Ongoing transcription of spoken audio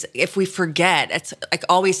if we forget, it's like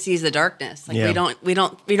always sees the darkness. Like we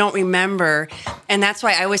don't remember. And that's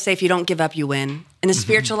why I always say, if you don't give up, you win. In the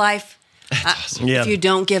spiritual life, awesome. If you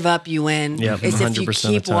don't give up, you win. Yep. It's if you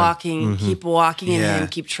keep walking, keep walking in Him,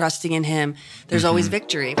 keep trusting in Him, there's always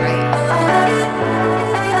victory, right?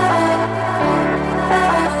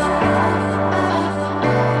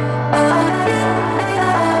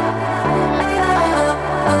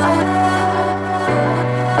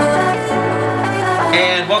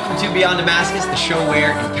 Welcome to Beyond Damascus, the show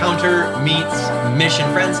where encounter meets mission.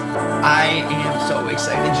 Friends, I am so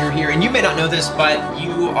excited you're here. And you may not know this, but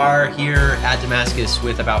you are here at Damascus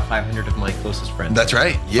with about 500 of my closest friends. That's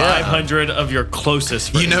right. Yeah. 500 of your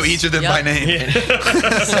closest friends. You know each of them by name. Prove it.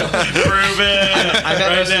 I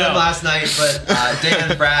met most of them last night, but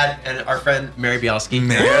Dan, Brad, and our friend Mary Bielski.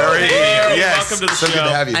 Mary, yes. Welcome to the so show. Good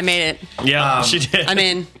to have you. I made it. Yeah, she did. I'm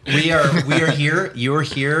in. We are here. You're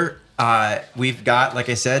here. We've got, like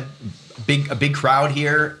I said, a big crowd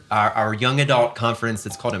here. Our young adult conference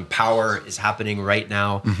that's called Empower is happening right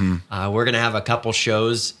now. We're going to have a couple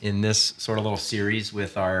shows in this sort of little series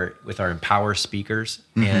with our Empower speakers.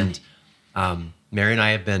 And Mary and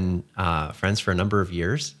I have been friends for a number of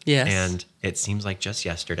years. Yes. And it seems like just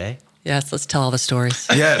yesterday. Yes, let's tell all the stories.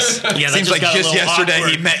 Yes. Yeah, seems like just yesterday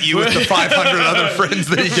awkward. he met you with the 500 other friends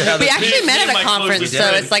that he gathered. We actually met at a conference, so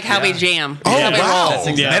it's like how we jam. Oh, How we wow.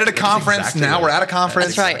 roll. Met at a conference. exactly now right. we're at a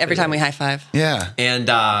conference. That's right. Every time we high five. Yeah. And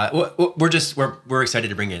we're excited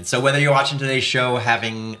to bring in. So whether you're watching today's show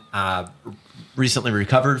having recently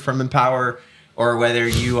recovered from Empower, or whether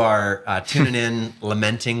you are tuning in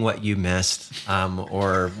lamenting what you missed,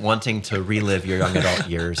 or wanting to relive your young adult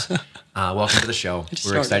years, welcome to the show.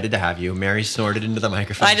 We're excited to have you. Mary snorted into the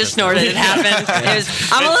microphone. I just snorted. It happened.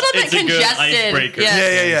 I'm a little bit it's a good congested. icebreaker.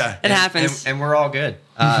 Yeah. It happens. and we're all good.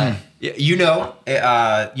 You know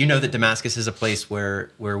that Damascus is a place where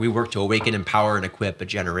we work to awaken, empower, and equip a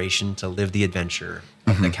generation to live the adventure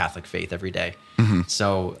of the Catholic faith every day.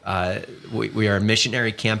 So we are a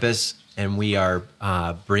missionary campus, and we are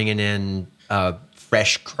bringing in a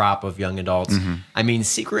fresh crop of young adults. I mean,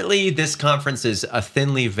 secretly, this conference is a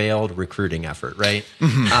thinly veiled recruiting effort, right?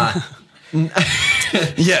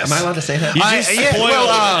 Yes. Am I allowed to say that? You just spoiled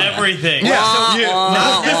everything.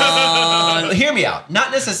 Hear me out.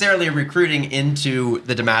 Not necessarily recruiting into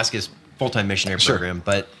the Damascus full-time missionary program,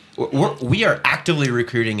 but we are actively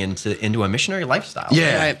recruiting into a missionary lifestyle.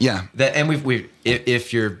 Yeah. Right. Yeah.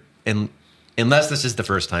 Unless this is the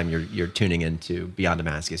first time you're tuning into Beyond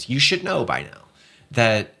Damascus, you should know by now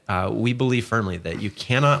that we believe firmly that you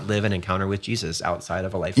cannot live an encounter with Jesus outside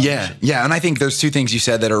of a life of mission. Yeah. And I think there's two things you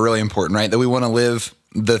said that are really important, right? That we want to live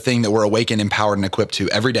the thing that we're awakened, empowered, and equipped to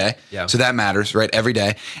every day. Yeah. So that matters, right? Every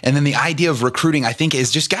day. And then the idea of recruiting, I think,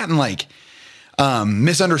 has just gotten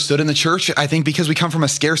misunderstood in the church, I think, because we come from a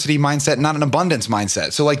scarcity mindset, not an abundance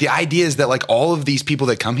mindset. So the idea is that all of these people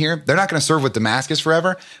that come here, they're not going to serve with Damascus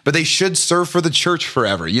forever, but they should serve for the church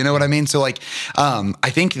forever. You know what I mean? So I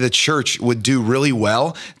think the church would do really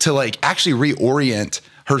well to actually reorient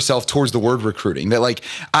herself towards the word recruiting. That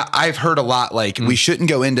I've heard a lot we shouldn't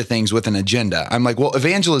go into things with an agenda. I'm like, well,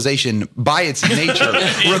 evangelization by its nature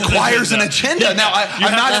requires an agenda. Now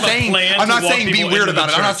I'm not saying be weird about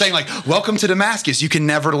it. I'm not saying welcome to Damascus, you can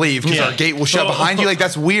never leave because our gate will shut behind you.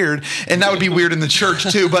 That's weird, and that would be weird in the church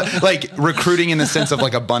too. But recruiting in the sense of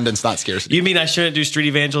abundance, not scarcity. You mean I shouldn't do street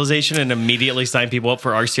evangelization and immediately sign people up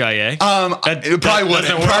for RCIA? It probably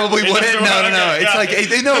wouldn't. Probably wouldn't. No. It's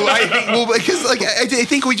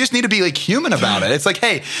I think we just need to be human about it. It's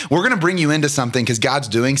hey, we're going to bring you into something because God's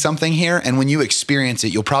doing something here, and when you experience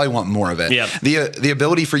it, you'll probably want more of it. Yep. The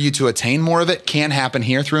ability for you to attain more of it can happen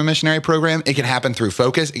here through a missionary program. It can happen through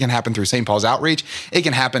Focus. It can happen through St. Paul's Outreach. It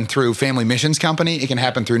can happen through Family Missions Company. It can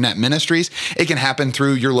happen through Net Ministries. It can happen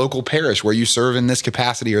through your local parish where you serve in this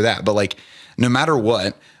capacity or that. But no matter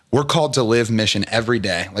what, we're called to live mission every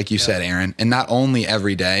day, like you said, Aaron, and not only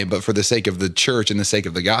every day, but for the sake of the church and the sake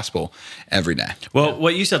of the gospel, every day. Well,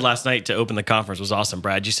 what you said last night to open the conference was awesome,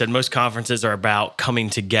 Brad. You said most conferences are about coming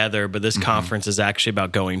together, but this conference is actually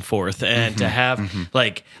about going forth. And to have,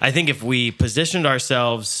 I think if we positioned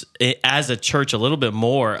ourselves as a church a little bit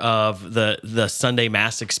more of the Sunday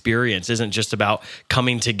Mass experience isn't just about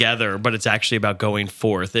coming together, but it's actually about going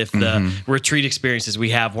forth. If the retreat experiences we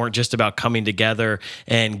have weren't just about coming together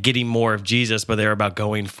and getting more of Jesus, but they're about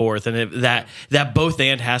going forth. And that both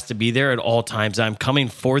and has to be there at all times. I'm coming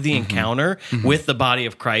for the encounter with the body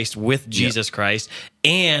of Christ, with Jesus Christ,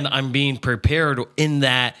 and I'm being prepared in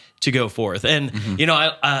that to go forth. And,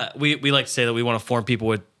 we like to say that we want to form people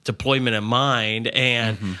with deployment in mind.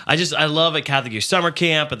 And I love at Catholic Youth Summer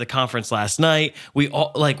Camp, at the conference last night, we're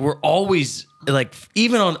always like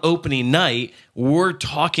even on opening night, we're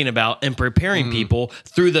talking about and preparing people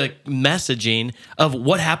through the messaging of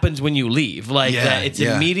what happens when you leave. Like that, it's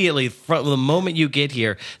immediately from the moment you get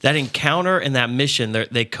here, that encounter and that mission,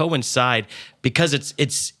 they coincide because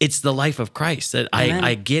it's the life of Christ that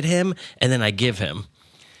I get him and then I give him.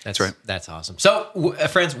 That's right. That's awesome. So,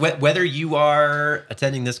 friends, whether you are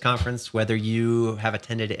attending this conference, whether you have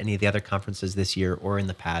attended any of the other conferences this year or in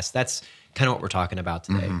the past, that's kind of what we're talking about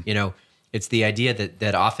today. You know, it's the idea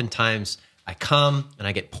that oftentimes I come and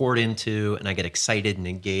I get poured into and I get excited and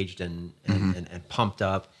engaged and pumped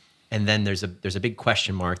up. And then there's a big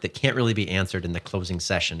question mark that can't really be answered in the closing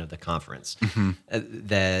session of the conference.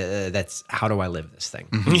 That's how do I live this thing?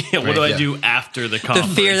 What do I do after the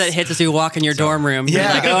conference? The fear that hits as you walk in your dorm room. You're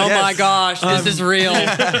like, oh my gosh, this is real.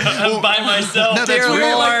 I'm by myself. No, that's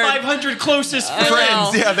Where are my Lord. 500 closest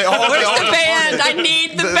friends? Yeah, they all. Where's they all the band? I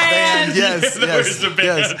need the band. Yes, Where's the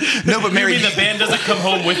band? yes. No, but Mary, You mean the band doesn't come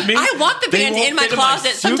home with me? I want the They band won't in my fit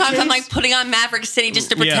closet. Sometimes I'm suitcase? like putting on Maverick City just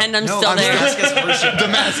to pretend I'm still I'm there.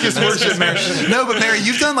 Damascus worship, Mary. No, but Mary,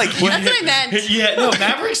 you've done like That's what I meant. Yeah, no,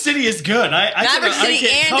 Maverick City is good. Maverick City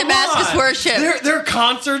and Damascus worship. Their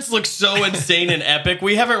concerts look so insane and epic.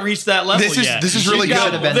 We haven't reached that level yet. This is really You should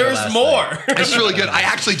good. have been there There's last more. night. It's really good. I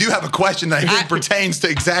actually do have a question that I think pertains to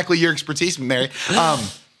exactly your expertise, Mary.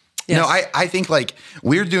 No, I think like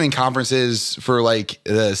we're doing conferences for like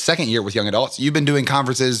the second year with young adults. You've been doing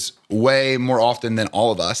conferences way more often than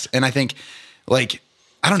all of us. And I think like,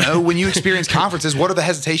 I don't know, when you experience conferences, what are the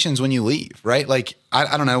hesitations when you leave, right? Like,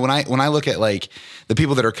 I don't know, when I look at like the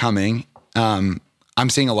people that are coming, I'm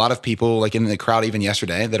seeing a lot of people like in the crowd even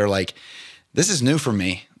yesterday that are like, this is new for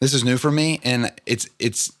me. This is new for me. And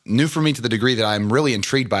it's new for me to the degree that I'm really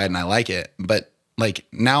intrigued by it and I like it. But like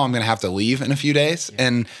now I'm going to have to leave in a few days. Yeah.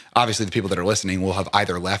 And obviously the people that are listening will have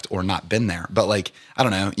either left or not been there. But like, I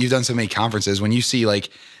don't know, you've done so many conferences. When you see like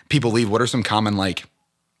people leave, what are some common like,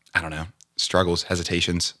 I don't know, struggles,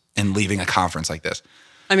 hesitations in leaving a conference like this?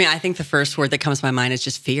 I mean, I think the first word that comes to my mind is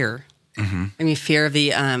just fear. I mean, fear of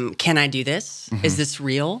the, can I do this? Is this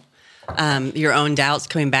real? Your own doubts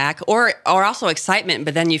coming back, or also excitement,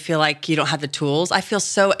 but then you feel like you don't have the tools. I feel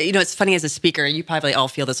so, it's funny as a speaker, you probably all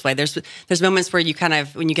feel this way. There's moments where you kind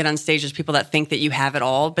of, when you get on stage, there's people that think that you have it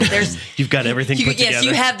all, but there's... You've got everything put together. Yes,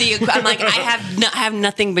 you have I'm like, I have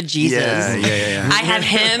nothing but Jesus. Yeah. I have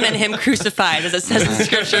him and him crucified, as it says in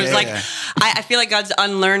scripture. It's like, I feel like God's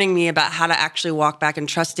unlearning me about how to actually walk back and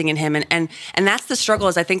trusting in him. And that's the struggle,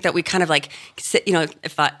 is I think that we kind of like sit,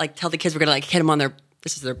 if I like tell the kids we're going to like hit them on their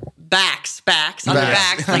backs, like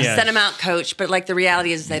send them out, coach. But like the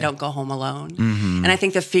reality is they don't go home alone. And I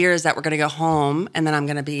think the fear is that we're going to go home and then I'm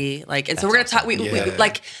going to be like, and so we're going to talk, we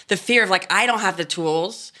like the fear of like, I don't have the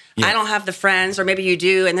tools. I don't have the friends, or maybe you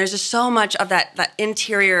do. And there's just so much of that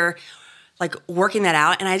interior, like working that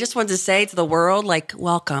out. And I just wanted to say to the world, like,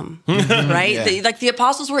 welcome, right? Like the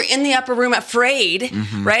apostles were in the upper room afraid,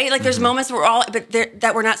 right? Like there's moments where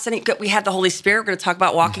that we're not sending, we have the Holy Spirit. We're going to talk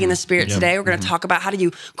about walking in the Spirit today. We're going to talk about how do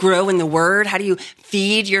you grow in the Word? How do you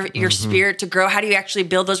feed your spirit to grow? How do you actually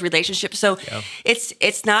build those relationships? So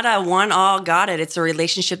it's not a one all got it. It's a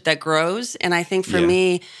relationship that grows. And I think for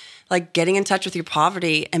me, like getting in touch with your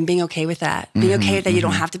poverty and being okay with that. Being okay with that you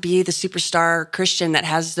don't have to be the superstar Christian that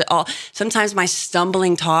has all. Sometimes my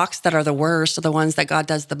stumbling talks that are the worst are the ones that God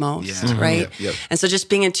does the most, right? And so just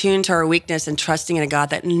being in tune to our weakness and trusting in a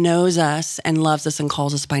God that knows us and loves us and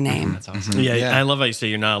calls us by name. That's awesome. Yeah, I love how you say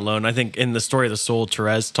you're not alone. I think in the story of the soul,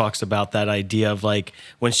 Therese talks about that idea of like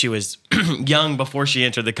when she was young before she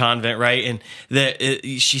entered the convent, right?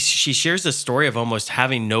 And she shares the story of almost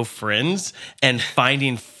having no friends and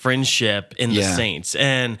finding friendship in the saints.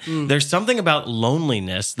 And there's something about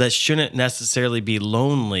loneliness that shouldn't necessarily be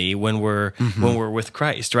lonely when we're with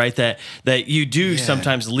Christ, right? That you do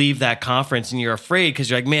sometimes leave that conference and you're afraid because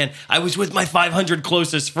you're like, man, I was with my 500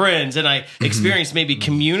 closest friends and I experienced maybe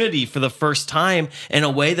community for the first time in a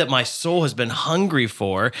way that my soul has been hungry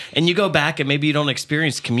for. And you go back and maybe you don't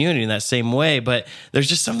experience community in that same way, but there's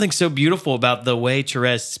just something so beautiful about the way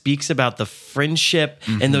Therese speaks about the friendship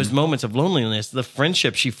and those moments of loneliness, the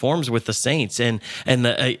friendship she forms with the saints and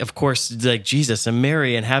of course like Jesus and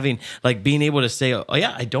Mary, and having like being able to say, oh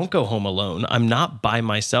yeah, I don't go home alone. I'm not by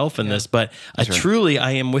myself in this, but truly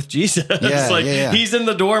I am with Jesus. He's in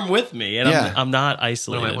the dorm with me, and I'm not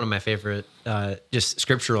isolated. One of my favorite just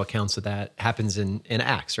scriptural accounts of that happens in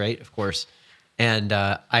Acts, right? Of course. And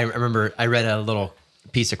I remember I read a little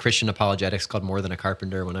piece of Christian apologetics called More Than a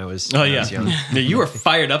Carpenter when I was young. Yeah, you were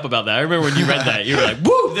fired up about that. I remember when you read that, you were like,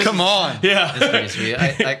 woo, come on. Yeah. That's pretty sweet.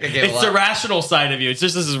 I gave it's the rational side of you. It's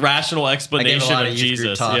just this rational explanation of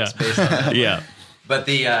Jesus. Based on that. But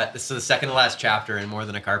so the second to last chapter in More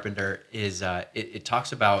Than a Carpenter is it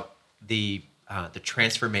talks about the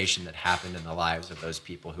transformation that happened in the lives of those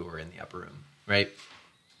people who were in the upper room, right?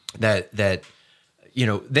 That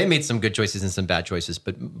they made some good choices and some bad choices,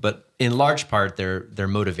 but in large part their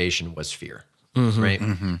motivation was fear, right?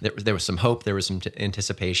 Mm-hmm. There was some hope, there was some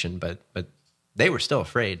anticipation, but they were still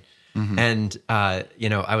afraid. Mm-hmm. And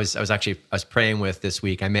I was praying with this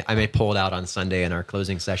week. I may pull it out on Sunday in our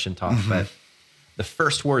closing session talk, but the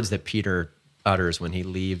first words that Peter utters when he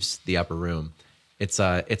leaves the upper room, it's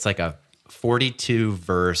like a 42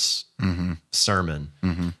 verse sermon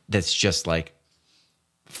that's just like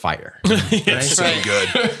fire. It's right? so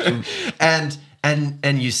good.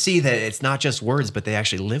 and you see that it's not just words, but they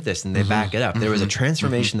actually live this and they back it up. There was a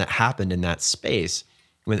transformation that happened in that space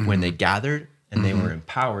when they gathered and they were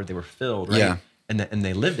empowered, they were filled, right? Yeah. And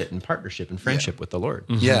they lived it in partnership and friendship with the Lord.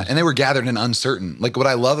 Yeah, and they were gathered in uncertain. Like what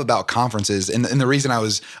I love about conferences, and the reason I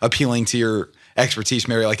was appealing to your expertise,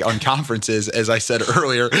 Mary, like on conferences, as I said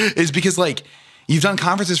earlier, is because like you've done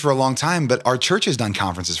conferences for a long time, but our church has done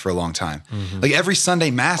conferences for a long time. Like every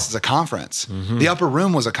Sunday Mass is a conference. The upper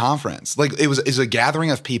room was a conference. Like it was a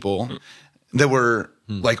gathering of people that were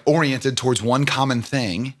like oriented towards one common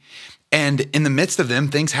thing. And in the midst of them,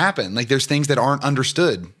 things happen. Like there's things that aren't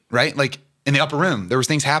understood, right? Like in the upper room, there was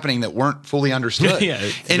things happening that weren't fully understood.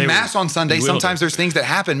 In Mass on Sunday, sometimes there's things that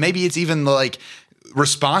happen. Maybe it's even like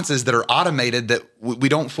responses that are automated that we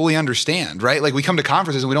don't fully understand, right? Like we come to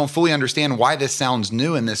conferences and we don't fully understand why this sounds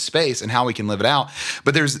new in this space and how we can live it out.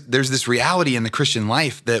 But there's this reality in the Christian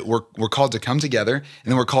life that we're called to come together and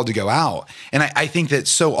then we're called to go out. And I think that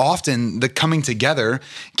so often the coming together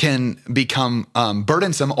can become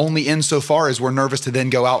burdensome only insofar as we're nervous to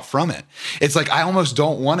then go out from it. It's like I almost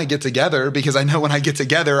don't want to get together because I know when I get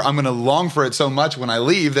together, I'm going to long for it so much when I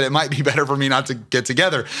leave that it might be better for me not to get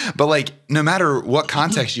together. But like no matter what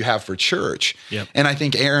context you have for church, and I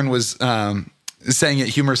think Aaron was saying it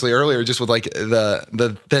humorously earlier, just with like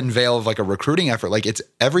the thin veil of like a recruiting effort. Like it's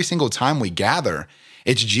every single time we gather,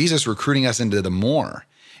 it's Jesus recruiting us into the more.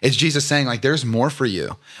 It's Jesus saying like, there's more for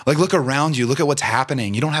you. Like look around you, look at what's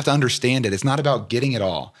happening. You don't have to understand it. It's not about getting it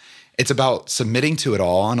all. It's about submitting to it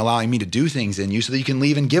all and allowing me to do things in you so that you can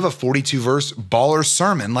leave and give a 42 verse baller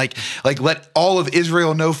sermon. Like let all of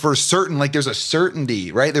Israel know for certain, like there's a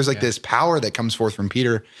certainty, right? There's like this power that comes forth from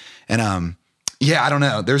Peter. And I don't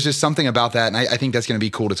know. There's just something about that. And I think that's going to be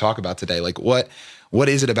cool to talk about today. Like what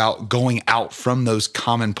is it about going out from those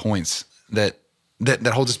common points that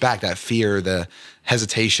holds us back? That fear, the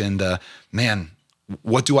hesitation,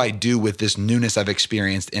 what do I do with this newness I've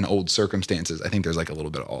experienced in old circumstances? I think there's like a little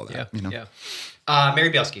bit of all of that. Mary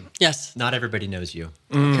Bielski. Yes. Not everybody knows you.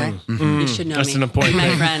 Okay. You should know me. That's an appointment. Be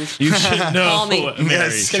my friend. You should know. Call me. Mary.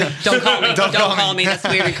 Yes. Don't call me. Don't call me. That's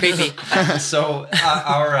weird and creepy. So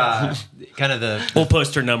our kind of we'll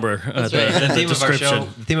post her number. The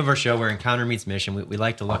theme of our show, where Encounter Meets Mission. We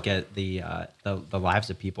like to look at the lives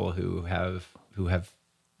of people who have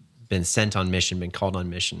been sent on mission, been called on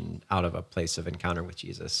mission out of a place of encounter with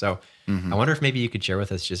Jesus. So I wonder if maybe you could share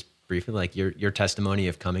with us just briefly, like your testimony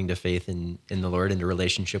of coming to faith in the Lord, into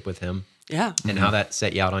relationship with Him. Yeah. And how that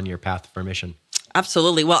set you out on your path for mission.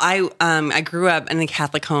 Absolutely. Well, I grew up in a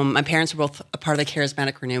Catholic home. My parents were both a part of the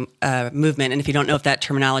charismatic movement. And if you don't know what that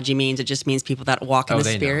terminology means, it just means people that walk in the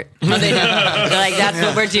Spirit. Oh, they know. They're like, that's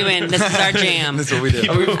what we're doing. This is our jam. That's what we do.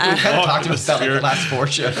 We've kind of talked about that like the last 4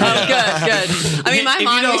 shows. Oh, good. I mean, my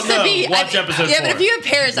mom used to be. Watch episode 4. Yeah, but if you had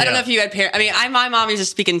parents, I don't know if you had parents. I mean, my mom used to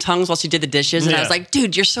speak in tongues while she did the dishes. And I was like,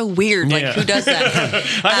 dude, you're so weird. Like, who does that?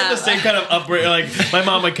 I had the same kind of upbringing. Like, my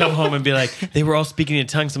mom would come home and be like, they were all speaking in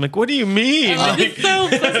tongues. I'm like, what do you mean? It's so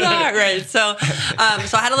bizarre, right? So I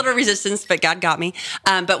had a little resistance, but God got me.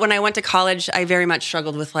 But when I went to college, I very much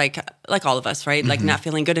struggled with like all of us, right? Like not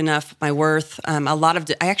feeling good enough, my worth. I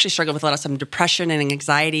actually struggled with some depression and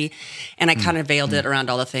anxiety, and I kind of veiled it around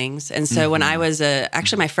all the things. And so when I was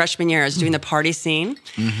actually my freshman year, I was doing the party scene.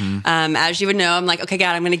 As you would know, I'm like, okay,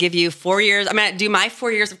 God, I'm going to give you 4 years. I'm going to do my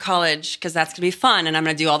 4 years of college because that's going to be fun, and I'm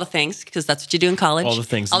going to do all the things because that's what you do in college. All the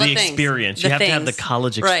things, the experience. You have to have the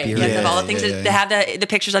college experience. Right. You have to have all the things to have the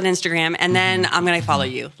pictures on Instagram, and then I'm going to follow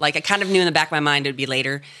you. Like I kind of knew in the back of my mind it would be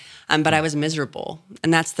later, but I was miserable.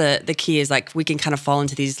 And that's the key, is like we can kind of fall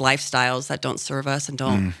into these lifestyles that don't serve us and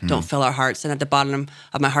don't fill our hearts. And at the bottom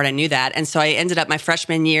of my heart, I knew that. And so I ended up my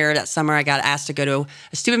freshman year, that summer, I got asked to go to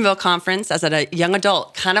a Steubenville conference as a young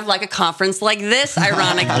adult, kind of like a conference like this,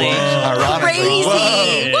 ironically.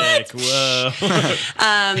 Crazy. Whoa.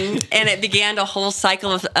 And it began a whole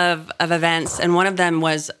cycle of events. And one of them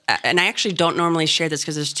was, and I actually don't normally share this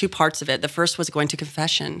because there's 2 parts of it. The first was going to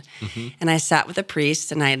confession. And I sat with a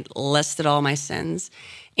priest and I listed all my sins.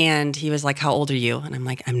 And he was like, how old are you? And I'm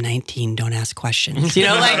like, I'm 19. Don't ask questions. Don't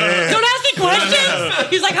ask me questions.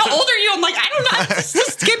 He's like, how old are you? I'm like, I don't know.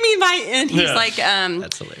 Just give me my, and he's like,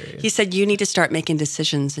 that's hilarious. He said, you need to start making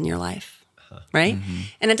decisions in your life. Right.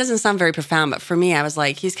 And it doesn't sound very profound, but for me, I was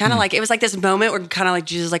like, he's kind of like, it was like this moment where kind of like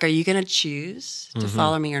Jesus, like, are you going to choose to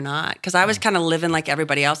follow me or not? Because I was kind of living like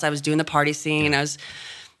everybody else. I was doing the party scene. I was,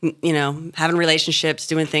 having relationships,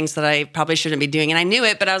 doing things that I probably shouldn't be doing. And I knew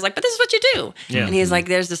it, but I was like, but this is what you do. Yeah. And he's like,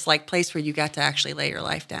 there's this like place where you got to actually lay your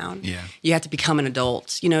life down. Yeah. You have to become an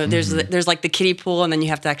adult. There's like the kiddie pool, and then you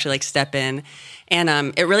have to actually like step in.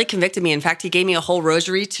 And it really convicted me. In fact, he gave me a whole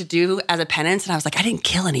rosary to do as a penance. And I was like, I didn't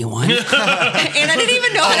kill anyone. And I didn't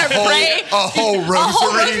even know how to pray. A whole rosary. A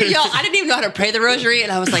whole rosary. Yo, I didn't even know how to pray the rosary.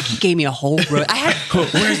 And I was like, he gave me a whole rosary.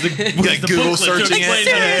 Where's the Google searching like, it?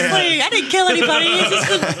 seriously, I didn't kill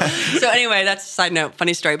anybody. So anyway, that's a side note,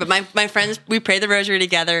 funny story. But my friends, we prayed the rosary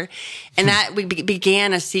together. And that we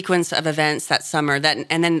began a sequence of events that summer. And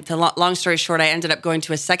then, long story short, I ended up going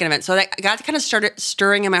to a second event. So that God kind of started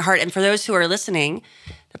stirring in my heart. And for those who are listening,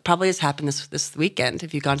 that probably has happened this weekend,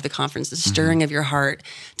 if you've gone to the conference, the stirring of your heart,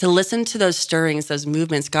 to listen to those stirrings, those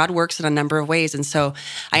movements. God works in a number of ways. And so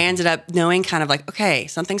I ended up knowing kind of like, okay,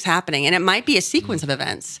 something's happening. And it might be a sequence of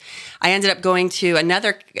events. I ended up going to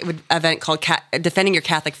another event called Defending Your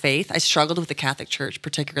Catholic Faith. I struggled with the Catholic Church,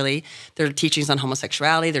 particularly their teachings on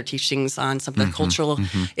homosexuality, their teachings on some of the cultural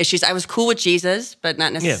issues. I was cool with Jesus, but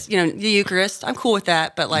not necessarily, the Eucharist. I'm cool with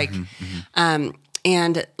that. But like,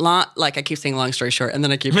 and like I keep saying, long story short, and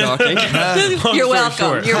then I keep talking. You're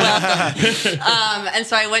welcome. You're welcome. And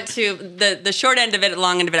so I went to the short end of it,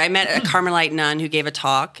 long end of it. I met a Carmelite nun who gave a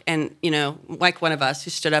talk, and like one of us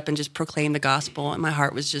who stood up and just proclaimed the gospel, and my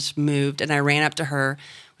heart was just moved. And I ran up to her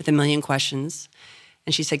with a million questions,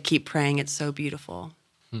 and she said, "Keep praying. It's so beautiful."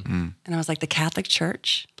 And I was like, the Catholic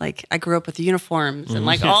Church? Like, I grew up with uniforms and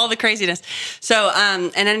like all the craziness. So,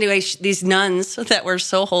 and anyway, these nuns that were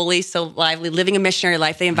so holy, so lively, living a missionary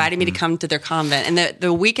life, they invited me to come to their convent. And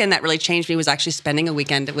the weekend that really changed me was actually spending a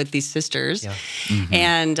weekend with these sisters. Yeah.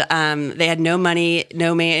 And they had no money,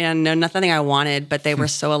 no man, no nothing I wanted, but they were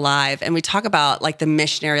so alive. And we talk about like the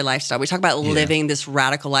missionary lifestyle. We talk about living this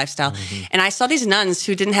radical lifestyle. And I saw these nuns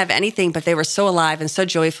who didn't have anything, but they were so alive and so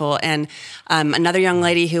joyful. And another young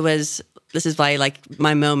lady who was, this is like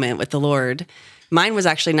my moment with the Lord. Mine was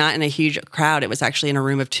actually not in a huge crowd. It was actually in a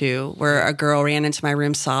room of two, where a girl ran into my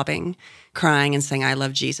room sobbing, crying and saying, "I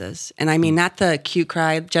love Jesus." And I mean, not the cute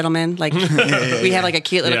cry, gentlemen. Like we have like a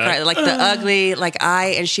cute little cry, like the ugly,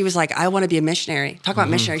 and she was like, "I want to be a missionary." Talk about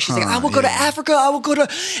missionary. She's like, "I will go to Africa. I will go to,"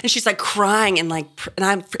 and she's like crying and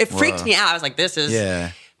it freaked me out. I was like, this is,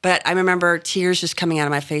 But I remember tears just coming out of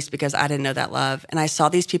my face because I didn't know that love. And I saw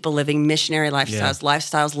these people living missionary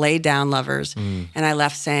lifestyles, laid down lovers. And I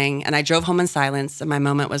left saying, and I drove home in silence. And my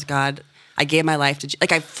moment was, God, I gave my life to,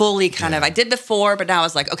 like I fully I did before, but now I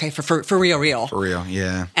was like, okay, for real. For real,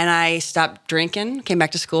 yeah. And I stopped drinking, came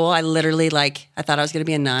back to school. I literally I thought I was going to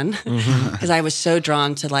be a nun because I was so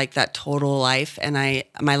drawn to like that total life. And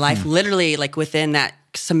my life literally like within that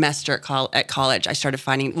semester at college, I started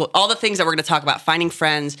finding all the things that we're going to talk about, finding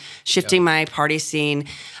friends, shifting my party scene.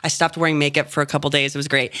 I stopped wearing makeup for a couple days. It was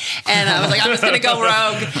great. And I was like, I'm just going to go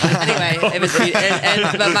rogue. Anyway, it was, but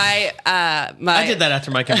I did that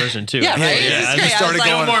after my conversion too. Yeah, right? Yeah. I just started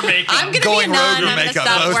going more makeup. I'm going to be a nun. I'm going to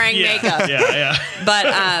stop wearing makeup. Yeah.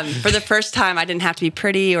 But for the first time, I didn't have to be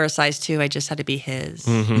pretty or a size 2. I just had to be his.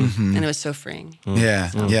 And it was so freeing.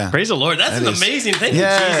 Yeah. Praise the Lord. That's an amazing thing.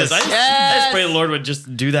 Jesus. I just pray the Lord would just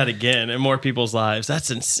do that again in more people's lives. That's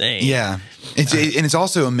insane. Yeah. It's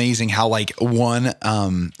also amazing how like one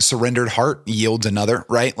surrendered heart yields another,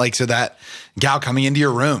 right? Like, so that gal coming into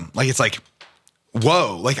your room, like, it's like,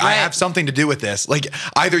 whoa, like I have something to do with this. Like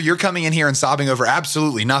either you're coming in here and sobbing over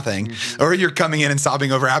absolutely nothing, or you're coming in and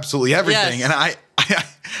sobbing over absolutely everything. Yes. And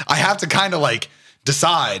I have to kind of like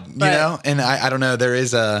decide, you know? And I don't know, there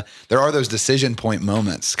are those decision point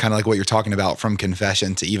moments, kind of like what you're talking about, from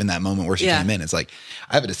confession to even that moment where she came in. It's like,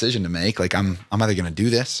 I have a decision to make. Like I'm either going to do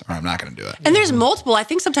this or I'm not going to do it. And there's multiple. I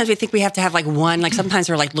think sometimes we think we have to have like one, like sometimes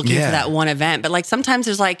we're like looking for that one event, but like sometimes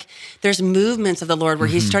there's movements of the Lord where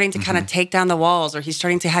he's starting to kind of take down the walls, or he's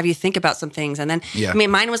starting to have you think about some things. And then, I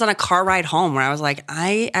mean, mine was on a car ride home where I was like,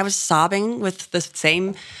 I was sobbing with the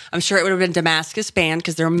same, I'm sure it would have been Damascus band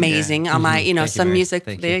because they're amazing on my, some music.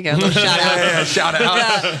 There you go. Shout out. Shout out.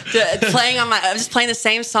 I was just playing the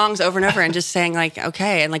same songs over and over and just saying like,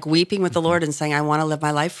 okay. And like weeping with the Lord and saying, I want to live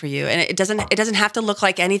my life for you. And it doesn't have to look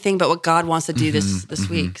like anything but what God wants to do this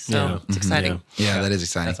week. So it's exciting. Yeah, that is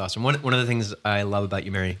exciting. That's awesome. One of the things I love about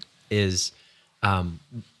you, Mary, is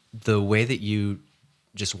the way that you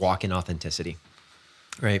just walk in authenticity,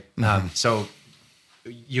 right? So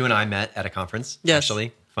you and I met at a conference, Yes.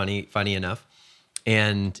 actually, funny enough,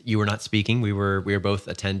 and you were not speaking. We were both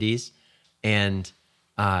attendees, and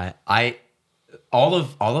all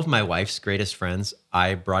of my wife's greatest friends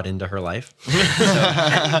I brought into her life.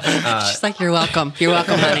 She's like, "You're welcome. You're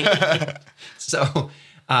welcome, honey." So,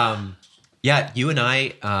 you and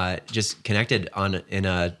I just connected in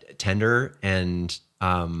a tender and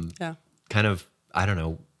kind of, I don't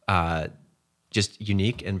know, just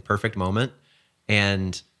unique and perfect moment.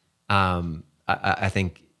 And I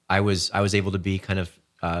think I was able to be kind of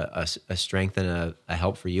a strength and a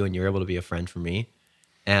help for you, and you're able to be a friend for me.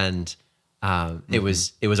 And it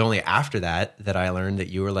was only after that I learned that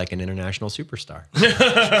you were like an international superstar.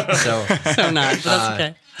 So not, but that's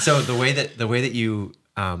okay. So the way that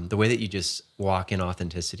you just walk in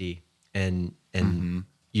authenticity and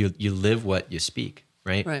you live what you speak,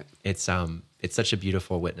 right? Right. It's such a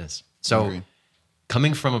beautiful witness. So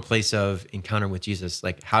coming from a place of encounter with Jesus,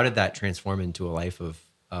 like how did that transform into a life of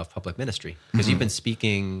public ministry? Because you've been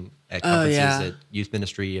speaking at conferences, at youth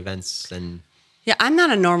ministry events, and Yeah, I'm not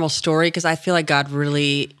a normal story because I feel like God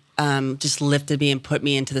really just lifted me and put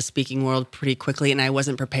me into the speaking world pretty quickly, and I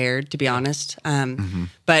wasn't prepared, to be honest.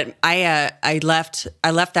 But I left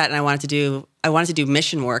that, and I wanted to do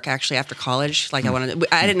mission work actually after college. Like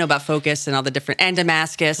I didn't know about Focus and all the different, and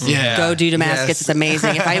Damascus. Yeah. Go do Damascus. Yes. It's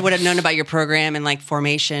amazing. If I would have known about your program and like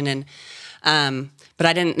formation and. But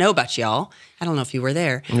I didn't know about y'all. I don't know if you were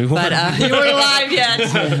there, but you weren't live yet.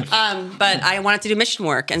 But I wanted to do mission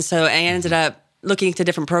work, and so I ended up looking into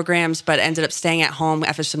different programs, but ended up staying at home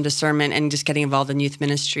after some discernment and just getting involved in youth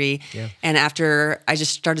ministry. Yeah. And after I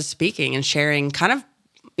just started speaking and sharing, kind of,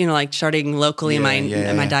 like starting locally in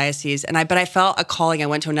my diocese. But I felt a calling. I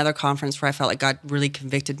went to another conference where I felt like God really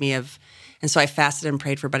convicted me of, and so I fasted and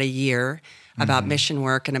prayed for about a year about mission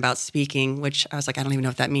work and about speaking, which I was like, I don't even know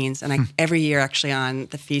what that means. And every year, actually, on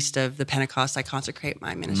the feast of the Pentecost, I consecrate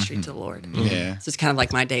my ministry to the Lord. Yeah. So it's kind of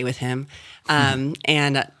like my day with Him. And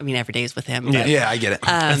I mean, every day is with Him. But, I get it.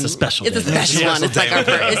 That's a special day. It's a special one. It's like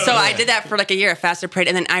so I did that for like a year. I fasted, prayed,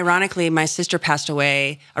 and then ironically, my sister passed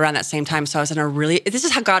away around that same time. So I was in this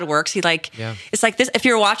is how God works. It's like this. If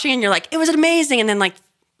you're watching and you're like, it was amazing, and then like.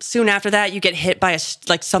 Soon after that, you get hit by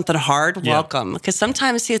something hard. Yeah. Welcome, because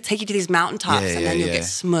sometimes He'll take you to these mountaintops and then you'll get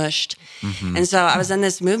smushed. And so I was in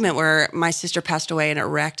this movement where my sister passed away and it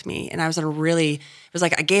wrecked me. And I was it was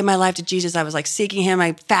like I gave my life to Jesus. I was like seeking Him.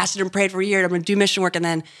 I fasted and prayed for a year. I'm going to do mission work, and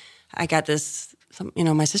then I got this.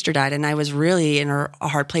 My sister died, and I was really in a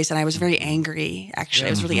hard place, and I was very angry. Actually, I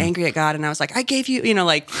was really angry at God, and I was like, I gave you,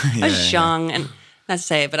 I was young and. Not to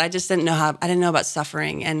say it, but I just didn't know I didn't know about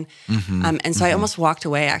suffering. And so I almost walked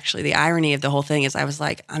away, actually. The irony of the whole thing is I was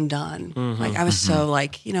like, I'm done. Like, I was so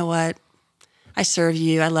like, you know what? I serve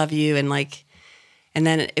you. I love you. And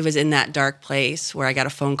then it was in that dark place where I got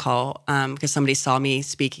a phone call because somebody saw me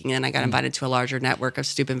speaking, and I got invited to a larger network of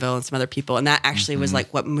Steubenville and some other people. And that actually was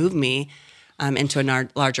like what moved me into a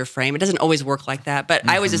larger frame. It doesn't always work like that, but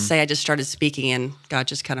I would just say I just started speaking and God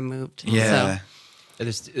just kind of moved. Yeah. So.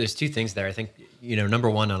 There's two things there. I think, number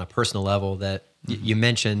one, on a personal level that you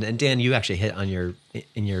mentioned, and Dan, you actually hit on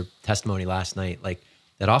in your testimony last night, like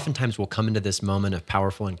that oftentimes we'll come into this moment of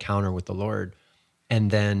powerful encounter with the Lord, and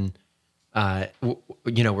then,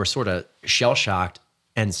 we're sort of shell-shocked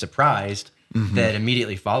and surprised that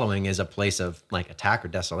immediately following is a place of like attack or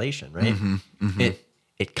desolation, right?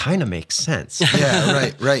 It kind of makes sense. Yeah,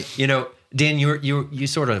 right. Dan, you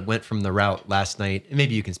sort of went from the route last night, and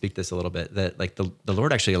maybe you can speak this a little bit, that like the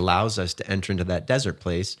Lord actually allows us to enter into that desert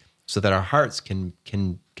place so that our hearts can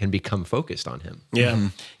become focused on Him. Yeah.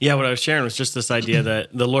 Yeah, what I was sharing was just this idea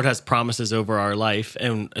that the Lord has promises over our life,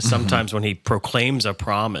 and sometimes when He proclaims a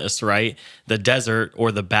promise, right, the desert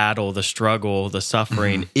or the battle, the struggle, the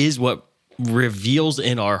suffering is what reveals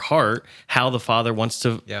in our heart how the Father wants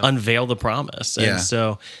to unveil the promise. And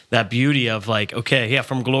so that beauty of like, okay,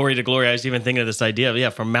 from glory to glory, I was even thinking of this idea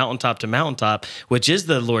of, from mountaintop to mountaintop, which is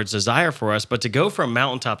the Lord's desire for us. But to go from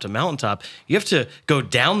mountaintop to mountaintop, you have to go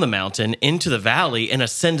down the mountain into the valley and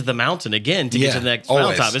ascend the mountain again to get to the next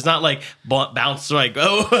mountaintop. It's not like bounce like,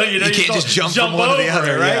 you can't just jump from one to the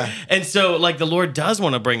other, right? Yeah. And so like the Lord does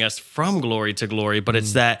want to bring us from glory to glory, but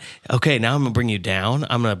it's that, okay, now I'm going to bring you down.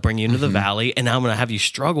 I'm going to bring you into the valley, and now I'm going to have you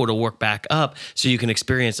struggle to work back up so you can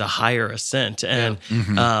experience a higher ascent. And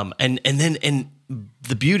and then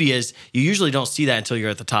the beauty is you usually don't see that until you're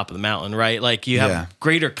at the top of the mountain, right? Like you have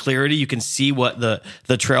greater clarity. You can see what the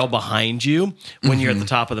trail behind you when you're at the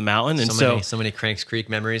top of the mountain. And so many Cranks Creek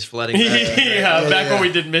memories flooding back. back when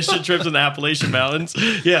we did mission trips in the Appalachian Mountains.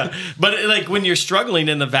 Yeah. But like when you're struggling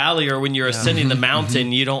in the valley or when you're ascending the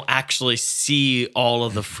mountain, you don't actually see all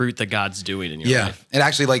of the fruit that God's doing in your life. It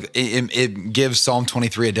actually like it gives Psalm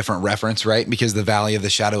 23 a different reference, right? Because the valley of the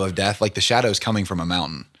shadow of death, like the shadow is coming from a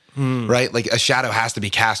mountain. Right? Like a shadow has to be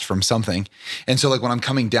cast from something. And so like when I'm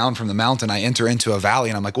coming down from the mountain, I enter into a valley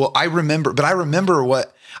and I'm like, well, I remember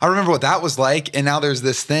what that was like. And now there's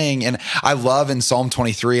this thing. And I love in Psalm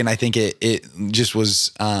 23, and I think it just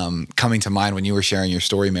was coming to mind when you were sharing your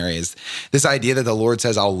story, Mary, is this idea that the Lord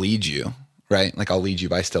says, I'll lead you, right? Like I'll lead you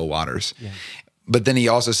by still waters. Yeah. But then he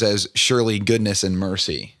also says, surely goodness and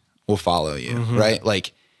mercy will follow you, right?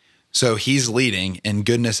 Like, so he's leading and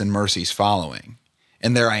goodness and mercy's following.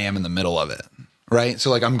 And there I am in the middle of it, right? So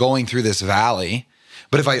like I'm going through this valley,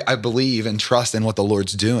 but if I believe and trust in what the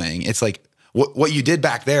Lord's doing, it's like what you did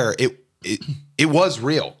back there, it was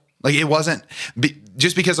real. Like it wasn't,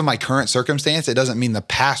 just because of my current circumstance, it doesn't mean the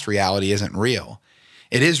past reality isn't real.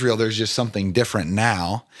 It is real. There's just something different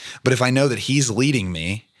now. But if I know that he's leading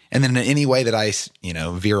me, and then in any way that I,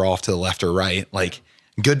 veer off to the left or right, like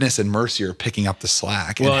goodness and mercy are picking up the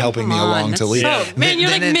slack and helping me along to lead. So, man, you're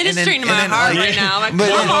like ministering to my heart right now. I'm like,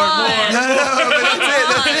 come on.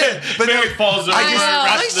 That's it. But Mary falls over.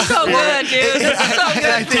 It's so good, dude. It's so good.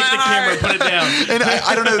 I take the camera, put it down. And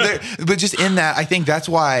I don't know, but just in that, I think that's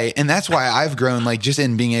why I've grown, like just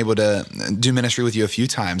in being able to do ministry with you a few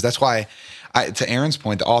times. That's why, to Aaron's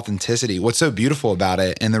point, the authenticity, what's so beautiful about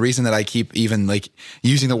it, and the reason that I keep even like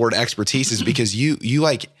using the word expertise is because you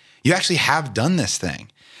actually have done this thing.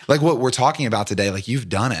 Like what we're talking about today, like you've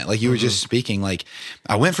done it. Like you were just speaking, like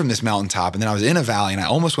I went from this mountaintop and then I was in a valley and I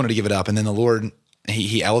almost wanted to give it up. And then the Lord,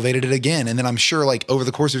 he elevated it again. And then I'm sure like over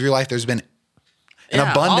the course of your life, there's been an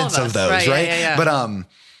abundance of those, right? Yeah. But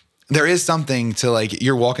there is something to like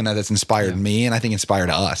you're walking that's inspired me and I think inspired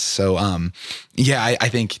us. So I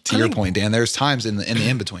think to your point, Dan, there's times in the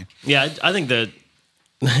in-between. Yeah, I think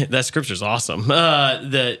that scripture's awesome.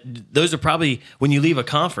 Those are probably when you leave a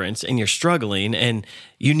conference and you're struggling and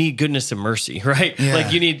you need goodness and mercy, right? Yeah.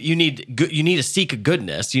 Like you need to seek a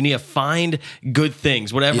goodness. You need to find good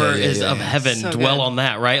things, whatever is of heaven. So dwell good. on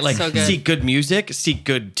that, right? Like seek good music, seek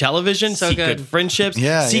good television, seek good friendships,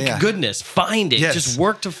 seek goodness. Find it. Yes. Just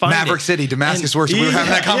work to find Maverick it. City, Damascus worship. We were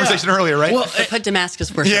having that conversation earlier, right? Well, put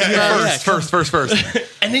Damascus worship. First.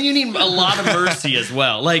 And then you need a lot of mercy as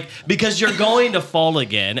well, like because you're going to fall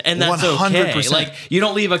again, and that's 100%. okay. Like you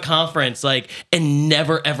don't leave a conference like and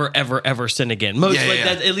never ever sin again. Most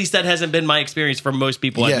that, at least that hasn't been my experience for most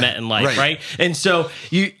people I've met in life, right? And so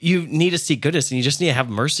you need to seek goodness, and you just need to have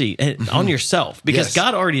mercy on yourself because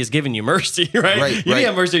God already has given you mercy, right? You need to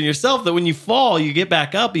have mercy on yourself. That when you fall, you get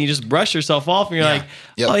back up and you just brush yourself off, and you're like,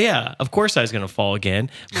 oh yeah, of course I was going to fall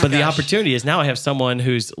again, but the opportunity is now I have someone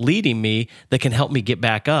who's leading me that can help me get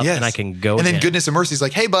back up, and I can go. And then goodness and mercy is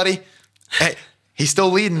like, hey, buddy, hey. He's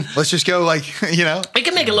still leading. Let's just go, like, We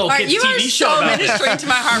can make a little kids you TV are show so about ministering this. to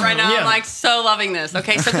my heart right now. Yeah. I'm like so loving this.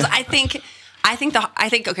 Okay, so because I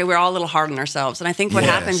think okay, we're all a little hard on ourselves, and I think what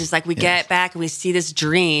happens is like we get back and we see this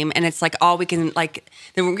dream, and it's like all we can like.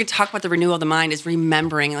 Then we're going to talk about the renewal of the mind is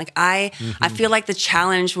remembering. Like I feel like the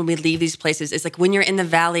challenge when we leave these places is like when you're in the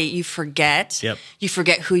valley, you forget. You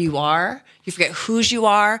forget who you are. You forget whose you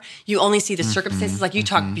are. You only see the circumstances. Like you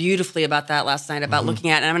talked beautifully about that last night about looking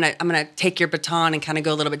at, and I'm gonna take your baton and kind of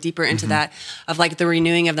go a little bit deeper into that of like the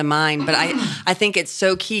renewing of the mind. But I think it's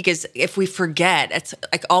so key because if we forget, it's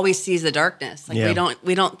like all we see is the darkness. Like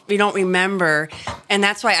we don't remember, and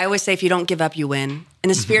that's why I always say if you don't give up, you win in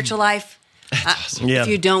the spiritual life. If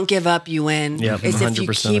you don't give up, you win. It's if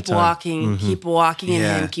you keep walking in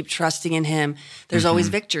Him, keep trusting in Him, there's always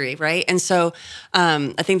victory, right? And so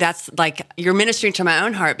I think that's like you're ministering to my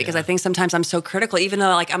own heart because I think sometimes I'm so critical, even though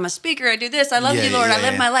like I'm a speaker, I do this, I love you, Lord, I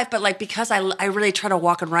live my life, but like because I really try to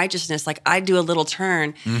walk in righteousness, like I do a little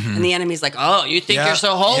turn and the enemy's like, oh, you think you're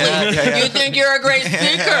so holy, you think you're a great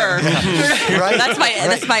speaker. Right?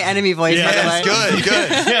 That's my enemy voice, by the way. Good.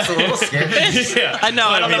 It's a little scary. I know.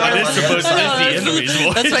 I don't know that is supposed to be the enemy's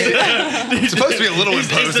voice. That's why It's supposed to be a little It's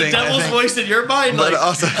imposing. the devil's voice in your mind, But like,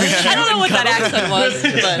 also, I don't know what that accent was,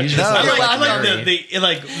 but I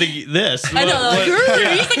like this. I know, like,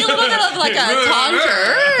 he's like a little bit of like a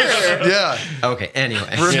taunter. yeah. Okay,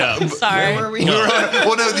 anyway. Sorry. Where were we?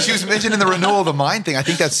 Well, no, she was mentioning the renewal of the mind thing. I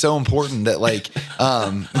think that's so important that like,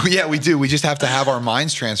 we do. We just have to have our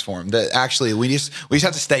minds transformed. That actually we just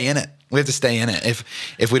have to stay in it. We have to stay in it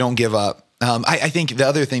if we don't give up. I think the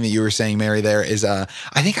other thing that you were saying, Mary, there is, I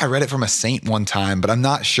think I read it from a saint one time, but I'm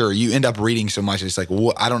not sure. You end up reading so much, it's like,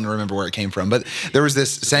 I don't remember where it came from. But there was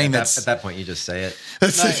this saying at that point, you just say it. You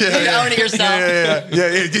own it yourself.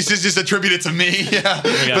 Yeah. Just attribute it to me. Yeah.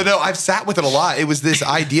 But no, I've sat with it a lot. It was this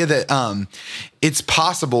idea that it's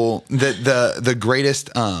possible that the greatest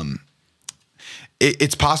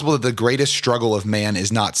it's possible that the greatest struggle of man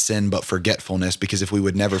is not sin, but forgetfulness, because if we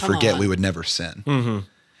would never forget, we would never sin. Mm-hmm.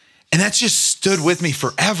 And that's just stood with me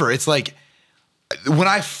forever. It's like when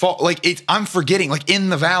I fall, like I'm forgetting, like in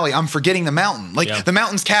the valley, I'm forgetting the mountain. Like the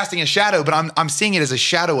mountain's casting a shadow, but I'm seeing it as a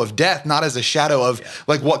shadow of death, not as a shadow of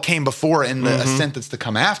like what came before and the ascent that's to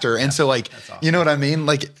come after. And so like, awesome. You know what I mean?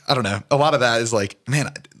 Like, I don't know. A lot of that is like,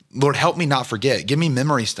 man, Lord, help me not forget. Give me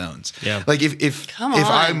memory stones. Yeah. Like if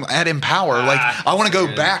I'm at Empower, like I want to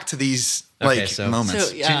go back to these moments. So,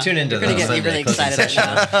 tune into you're gonna get me really excited right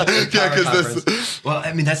now. Because well,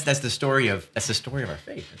 I mean that's the story of our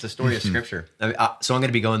faith. It's a story of Scripture. I mean, so I'm going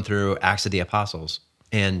to be going through Acts of the Apostles,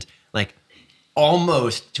 and like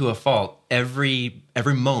almost to a fault, every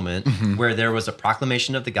moment where there was a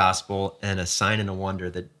proclamation of the gospel and a sign and a wonder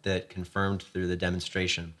that confirmed through the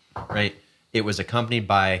demonstration, right? It was accompanied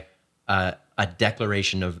by a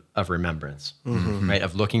declaration of remembrance, right?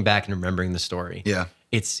 Of looking back and remembering the story. Yeah,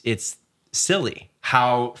 it's silly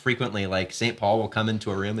how frequently like St. Paul will come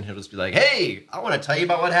into a room and he'll just be like, "Hey, I want to tell you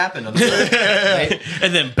about what happened on the right?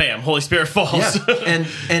 And then bam, Holy Spirit falls. Yeah.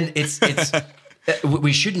 And it's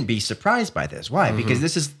we shouldn't be surprised by this. Why? Because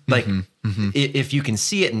this is like if you can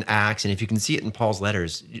see it in Acts and if you can see it in Paul's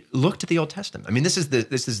letters, look to the Old Testament. I mean, this is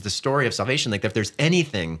the story of salvation. Like if there's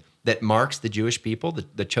anything that marks the Jewish people,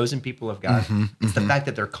 the chosen people of God, it's the fact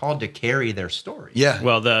that they're called to carry their story. Yeah.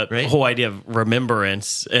 Well, the whole idea of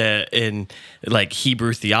remembrance in like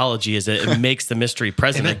Hebrew theology is that it makes the mystery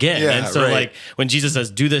present again. Yeah, and so like when Jesus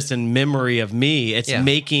says, "Do this in memory of me," it's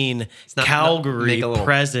making Calvary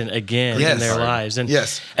present again in their lives. And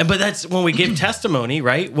but that's when we give testimony,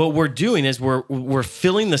 right? What we're doing is we're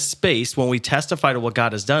filling the space when we testify to what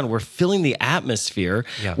God has done. We're filling the atmosphere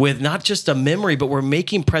with not just a memory, but we're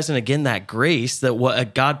making present again that grace that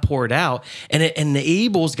what God poured out, and it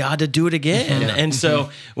enables God to do it again. And so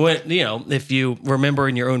when if you remember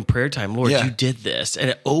in your own prayer time, Lord, you did this, and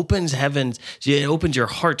it opens heavens, it opens your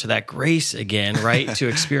heart to that grace again, right? To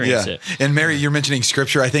experience it. And Mary, you're mentioning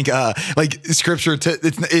Scripture. I think like Scripture,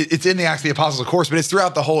 it's in the Acts of the Apostles, of course, but it's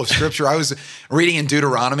throughout the whole of Scripture. I was reading in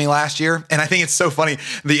Deuteronomy last year, and I think it's so funny.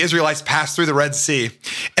 The Israelites passed through the Red Sea,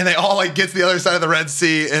 and they all like get to the other side of the Red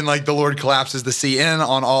Sea, and like the Lord collapses the sea in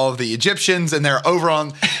on all of the Egyptians, and they're over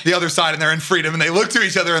on the other side, and they're in freedom, and they look to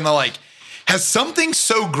each other, and they're like, has something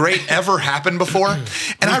so great ever happened before?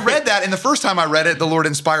 And I read that, and the first time I read it, the Lord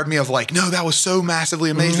inspired me of like, no, that was so massively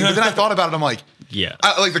amazing. But then I thought about it, I'm like,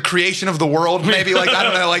 like the creation of the world, maybe like, I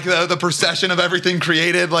don't know, like the procession of everything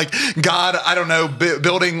created, like God, I don't know,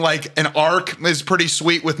 building like an ark is pretty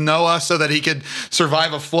sweet with Noah so that he could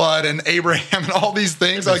survive a flood, and Abraham, and all these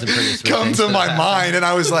things like come to my mind. And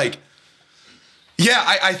I was like,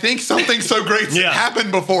 I think something so great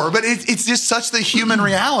happened before, but it's just such the human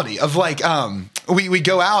reality of like, we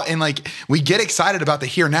go out and like, we get excited about the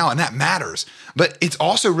here now, and that matters. But it's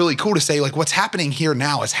also really cool to say like, what's happening here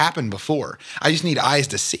now has happened before. I just need eyes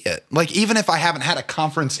to see it. Like, even if I haven't had a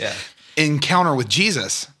conference encounter with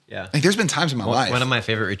Jesus, like there's been times in my life. One of my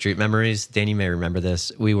favorite retreat memories, Dan, you may remember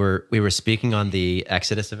this. We were speaking on the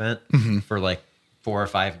Exodus event for like 4 or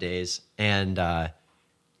 5 days. And,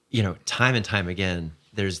 time and time again,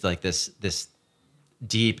 there's like this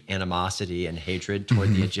deep animosity and hatred toward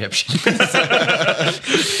the Egyptians.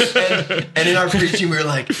 and in our preaching, we were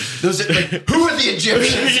like, who are the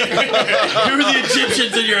Egyptians? Who are the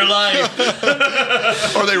Egyptians in your life?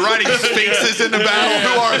 Are they riding sphinxes in the battle?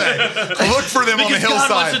 Who are they? Look for them on the hillside.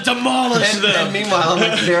 God wants to demolish them. And meanwhile, I'm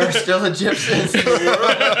like, there are still Egyptians.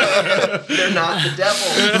 They're not the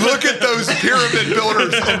devil. Look at those pyramid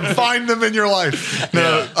builders and find them in your life.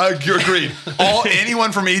 No, agreed.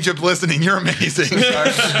 Anyone from Egypt listening, you're amazing.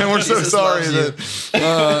 And we're so sorry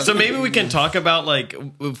that. So maybe we can talk about like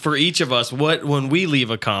for each of us, when we leave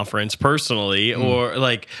a conference personally, or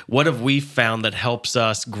like what have we found that helps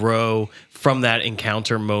us grow from that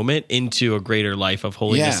encounter moment into a greater life of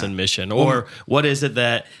holiness and mission, or what is it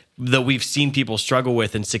that we've seen people struggle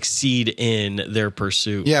with and succeed in their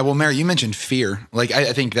pursuit? Yeah, well, Mary, you mentioned fear. Like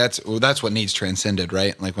I think that's what needs transcended,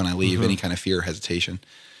 right? Like when I leave, any kind of fear or hesitation.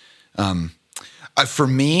 For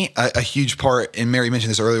me, a huge part, and Mary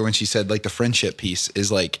mentioned this earlier when she said like the friendship piece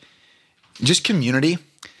is like just community.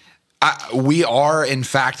 We are, in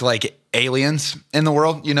fact, like aliens in the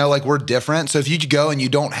world, like we're different. So if you go and you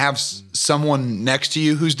don't have someone next to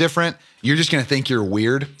you who's different, you're just going to think you're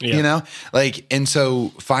weird, and so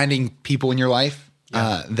finding people in your life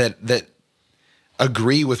that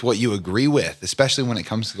agree with what you agree with, especially when it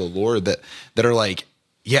comes to the Lord, that are like,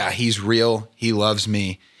 yeah, he's real. He loves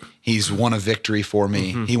me. He's won a victory for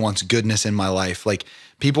me. He wants goodness in my life. Like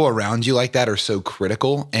people around you like that are so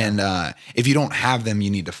critical. And if you don't have them,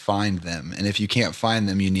 you need to find them. And if you can't find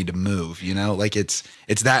them, you need to move, like it's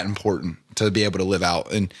that important to be able to live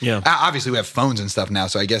out. And obviously we have phones and stuff now.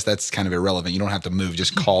 So I guess that's kind of irrelevant. You don't have to move,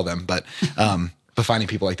 just call them. But finding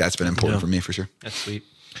people like that's been important for me for sure. That's sweet.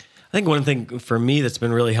 I think one thing for me that's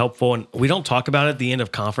been really helpful, and we don't talk about it at the end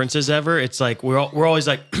of conferences ever. It's like we're always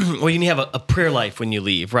like, well, you need to have a prayer life when you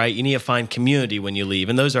leave, right? You need to find community when you leave,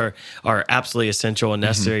 and those are absolutely essential and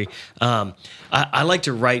necessary. I like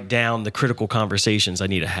to write down the critical conversations I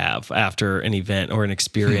need to have after an event or an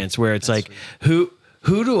experience, where it's like, who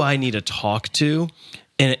do I need to talk to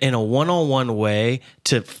in a one-on-one way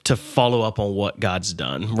to follow up on what God's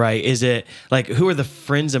done, right? Is it like, who are the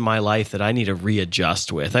friends in my life that I need to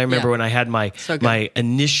readjust with? I remember when I had my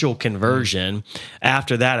initial conversion,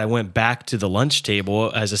 after that, I went back to the lunch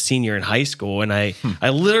table as a senior in high school. And I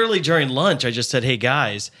literally during lunch, I just said, hey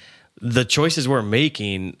guys, the choices we're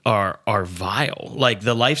making are vile. Like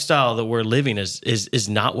the lifestyle that we're living is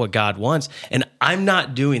not what God wants. And I'm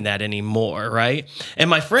not doing that anymore, right? And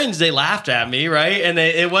my friends, they laughed at me, right? And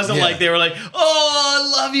it wasn't like they were like,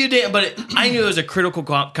 oh, I love you, Dan. But I knew it was a critical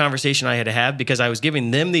conversation I had to have, because I was giving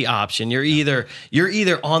them the option. You're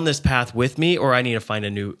either on this path with me, or I need to find a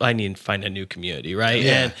new community,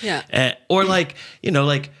 right? Or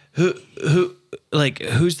like,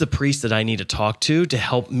 who's the priest that I need to talk to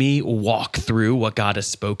help me walk through what God has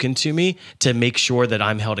spoken to me, to make sure that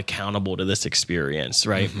I'm held accountable to this experience,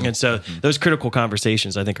 right? And so those critical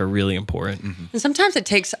conversations, I think, are really important. And sometimes I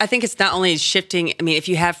think it's not only shifting, I mean, if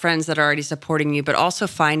you have friends that are already supporting you, but also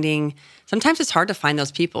sometimes it's hard to find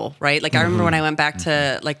those people, right? Like I remember when I went back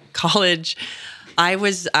to like college, I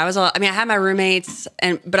had my roommates,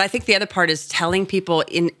 but I think the other part is telling people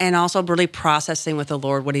and also really processing with the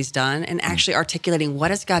Lord what he's done, and actually articulating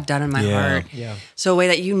what has God done in my heart. Yeah. So a way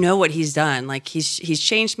that what he's done, like he's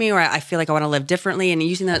changed me, or I feel like I want to live differently, and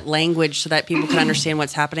using that language so that people can understand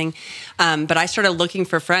what's happening. But I started looking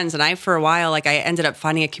for friends, and for a while, like I ended up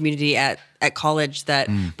finding a community at college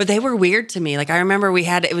but they were weird to me. Like I remember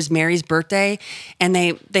it was Mary's birthday, and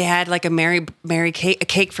they had like a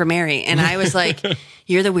cake for Mary. And I was like,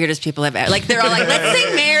 you're the weirdest people I've ever, like, they're all like, let's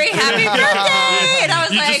sing Mary happy birthday. And I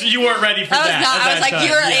was you weren't ready for that. I was like,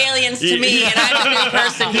 you're aliens to me, and I'm a new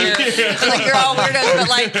person here. Like you're all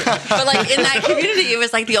weirdos, but like in that community, it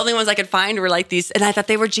was like the only ones I could find were like these, and I thought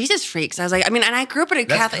they were Jesus freaks. I was like, and I grew up in a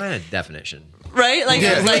Catholic. That's kind of definition. Right? Like,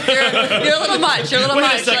 it's like you're a little much. You're a little Wait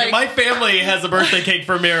much. a second. Like, my family has a birthday cake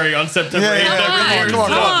for Mary on September 8th. Come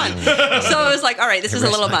on. So it was like, all right, this is a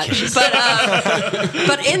little much.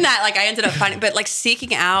 But in that, like, I ended up finding, but like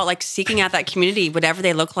seeking out that community, whatever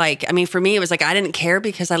they look like. I mean, for me, it was like, I didn't care,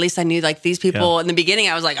 because at least I knew like these people in the beginning.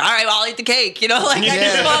 I was like, all right, well, I'll eat the cake. Like I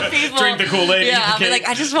just want people. Drink the Kool-Aid. Yeah. I'll be like,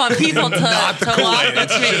 I just want people to walk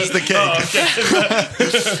with me. Just the cake.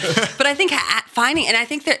 But I think finding, and I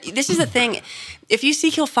think that this is the thing. If you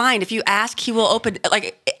seek, he'll find. If you ask, he will open.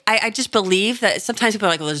 Like, I just believe that sometimes people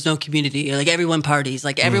are like, well, there's no community. Like, everyone parties.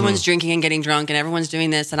 Like, everyone's drinking and getting drunk, and everyone's doing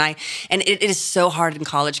this. And it is so hard in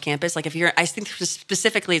college campus. Like, I think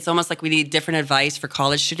specifically, it's almost like we need different advice for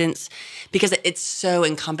college students, because it's so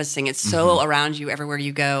encompassing. It's so around you everywhere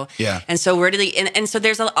you go. Yeah. And so really, and so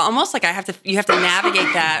there's almost like you have to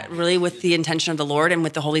navigate that really with the intention of the Lord and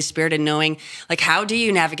with the Holy Spirit, and knowing, like, how do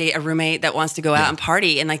you navigate a roommate that wants to go out and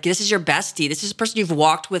party, and like, this is your bestie. This is person you've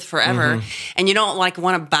walked with forever, and you don't like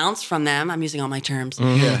want to bounce from them. I'm using all my terms.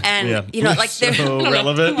 And like they're so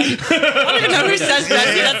relevant. I don't even know who says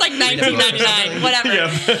bestie. That's like 1999,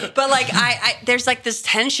 whatever. But like I there's like this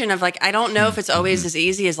tension of like, I don't know if it's always as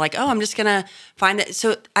easy as like, oh, I'm just gonna find that.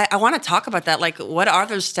 So I want to talk about that. Like, what are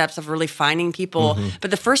those steps of really finding people? But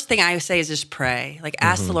the first thing I say is just pray. Like,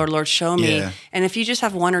 ask the Lord, show me. Yeah. And if you just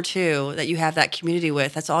have one or two that you have that community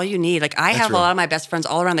with, that's all you need. Like, I have a lot of my best friends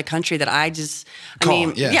all around the country that I just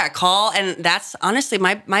call. And that's honestly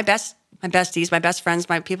my besties, my best friends,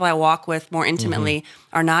 my people I walk with more intimately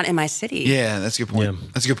are not in my city. Yeah, that's a good point. Yeah.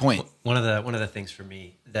 That's a good point. One of the things for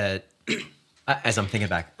me that, as I'm thinking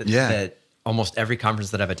back, that almost every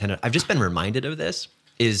conference that I've attended, I've just been reminded of this,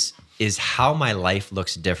 is how my life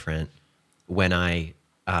looks different when I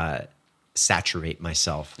saturate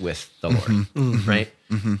myself with the Lord, right?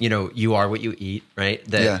 You are what you eat, right?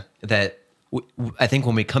 That I think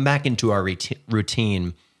when we come back into our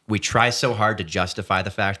routine, we try so hard to justify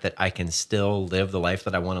the fact that I can still live the life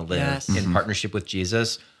that I want to live Yes. in partnership with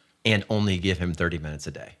Jesus and only give him 30 minutes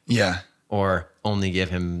a day. Yeah. Or only give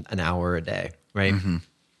him an hour a day, right?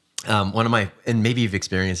 One of my, and maybe you've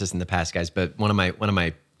experienced this in the past, guys, but one of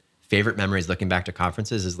my favorite memories looking back to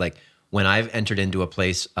conferences is like when I've entered into a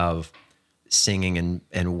place of singing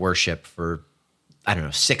and worship for, I don't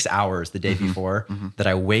know, 6 hours the day before, that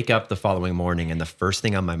I wake up the following morning and the first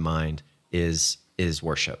thing on my mind is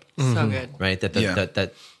worship, So good. right?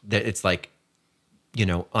 That it's like, you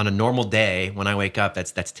know, on a normal day when I wake up,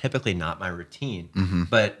 that's typically not my routine.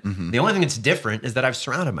 But the only thing that's different is that I've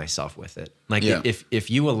surrounded myself with it. Like if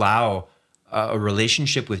you allow a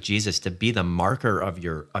relationship with Jesus to be the marker of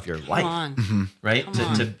your life, right?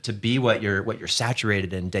 To be what you're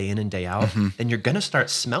saturated in and day out, then you're gonna start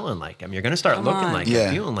smelling like him. You're gonna start looking like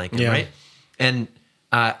him, feeling like him, right? And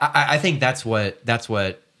I think that's what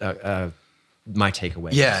my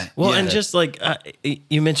takeaway. Yeah. Well, yeah. and just like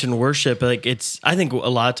you mentioned worship, like I think a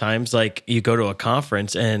lot of times, like you go to a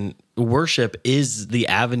conference and worship is the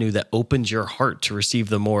avenue that opens your heart to receive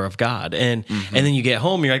the more of God. And then you get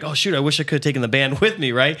home, you're like, oh shoot, I wish I could have taken the band with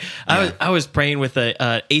me, right? I was praying with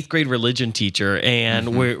a 8th grade religion teacher,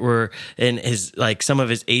 and we're in his, like some of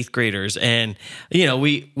his 8th graders, and you know,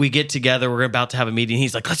 we get together, we're about to have a meeting.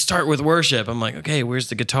 He's like, let's start with worship. I'm like, okay, where's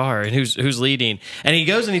the guitar and who's leading? And he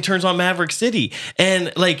goes and he turns on Maverick City,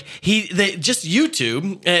 and like they just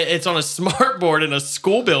YouTube, it's on a smart board in a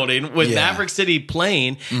school building with Maverick City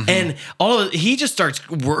playing, and he just starts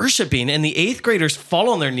worshiping, and the 8th graders fall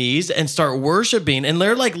on their knees and start worshiping, and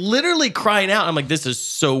they're like literally crying out. I'm like, this is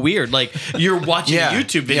so weird. Like you're watching a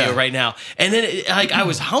YouTube video right now. And then I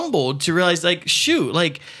was humbled to realize, like, shoot,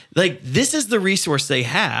 like this is the resource they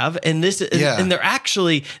have, and and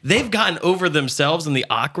they've gotten over themselves and the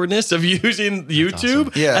awkwardness of using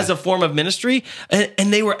YouTube as a form of ministry,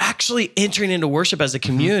 and they were actually entering into worship as a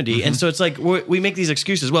community. And so it's like we make these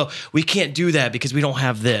excuses. Well, we can't do that because we don't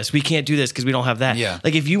have this. We can't do this because we don't have that.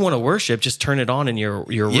 Like if you want to worship, just turn it on in your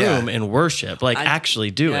room and worship. Like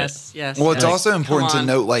actually do it. Yes. Well, it's also important to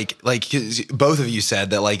note, like 'cause both of you said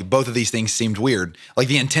that like both of these things seemed weird. Like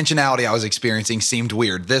the intentionality I was experiencing seemed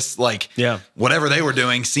weird. This whatever they were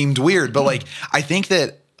doing seemed weird. But like I think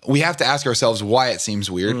that we have to ask ourselves why it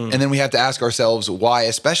seems weird. And then we have to ask ourselves why,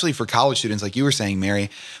 especially for college students, like you were saying, Mary,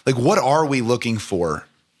 like what are we looking for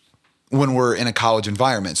when we're in a college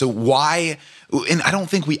environment? So why, and I don't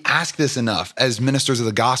think we ask this enough as ministers of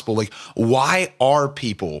the gospel, like why are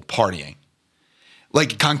people partying?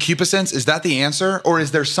 Like concupiscence, is that the answer? Or is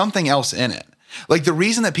there something else in it? Like the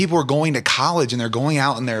reason that people are going to college and they're going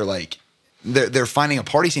out and they're like, they're finding a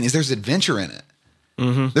party scene is there's adventure in it.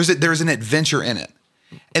 There's an adventure in it.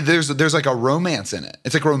 And there's like a romance in it.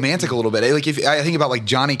 It's like romantic a little bit. Like if I think about like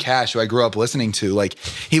Johnny Cash, who I grew up listening to, like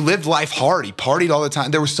he lived life hard. He partied all the time.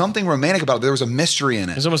 There was something romantic about it. There was a mystery in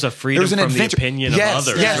it. There's almost a freedom from the opinion of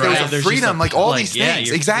others. Yes, right? there was a freedom, like all these things.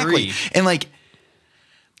 Exactly. Free. And like,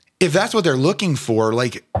 if that's what they're looking for,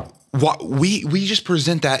 like what we just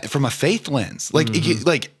present that from a faith lens. Like,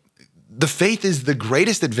 like the faith is the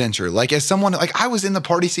greatest adventure. Like as someone, like I was in the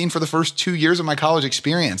party scene for the first 2 years of my college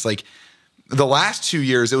experience. Like the last 2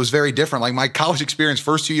 years, it was very different. Like my college experience,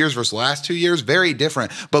 first 2 years versus last 2 years, very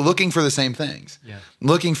different, but looking for the same things.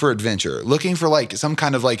 Looking for adventure, looking for like some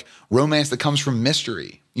kind of like romance that comes from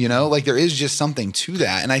mystery, you know, like there is just something to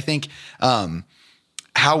that. And I think,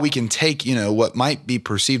 how we can take, you know, what might be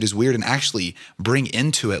perceived as weird and actually bring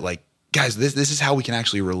into it, like, guys, this is how we can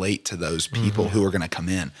actually relate to those people who are going to come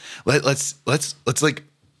in. Let's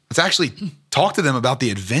actually talk to them about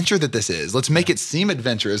the adventure that this is. Let's make it seem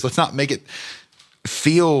adventurous. Let's not make it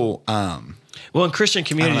feel. Well, and Christian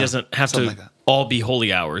community doesn't have to all be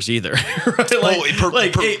holy hours either.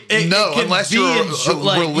 Right? Unless you're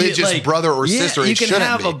a religious brother or sister, you can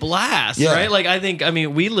have a blast, right? Like I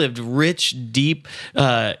mean, we lived rich, deep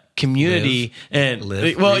community but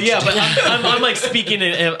I'm like speaking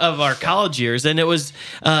of our college years, and it was.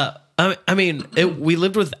 I mean, we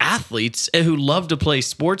lived with athletes who loved to play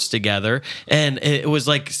sports together, and it was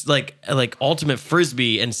like ultimate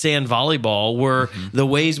frisbee and sand volleyball were the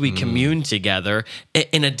ways we communed together,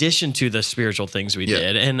 in addition to the spiritual things we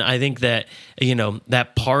did. And I think that, you know,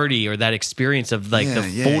 that party or that experience of like the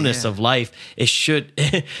fullness of life,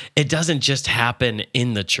 it doesn't just happen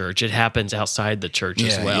in the church; it happens outside the church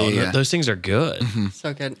as well. Those things are good.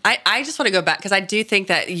 So good. I just want to go back because I do think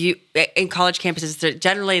that you in college campuses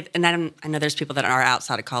generally, and I know there's people that are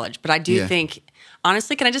outside of college, but I do think,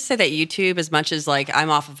 honestly, can I just say that YouTube, as much as like I'm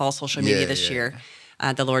off of all social media this year,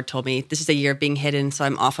 the Lord told me this is a year of being hidden, so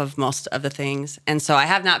I'm off of most of the things. And so I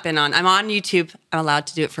have not been on. I'm on YouTube. I'm allowed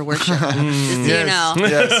to do it for worship. Just so you know.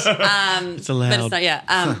 Yes. It's allowed. But it's not,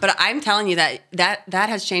 yeah. But I'm telling you that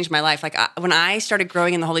has changed my life. Like when I started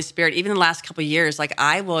growing in the Holy Spirit, even the last couple of years, like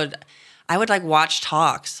I would like watch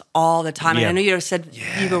talks all the time. Yeah. And I know you said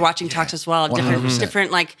you were watching talks as well.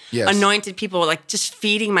 Different like anointed people, like just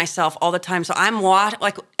feeding myself all the time. So I'm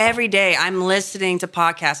like every day I'm listening to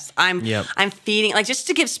podcasts. I'm feeding, like just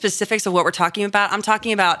to give specifics of what we're talking about. I'm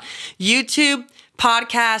talking about YouTube,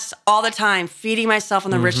 podcasts all the time, feeding myself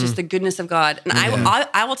on the richness, the goodness of God. And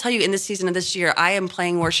I will tell you, in this season of this year, I am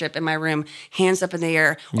playing worship in my room, hands up in the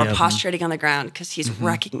air, or prostrating on the ground, because he's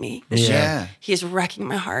wrecking me this year. He is wrecking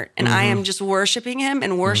my heart. And I am just worshiping him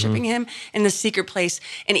and worshiping him in the secret place.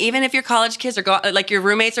 And even if your college kids are gone, like your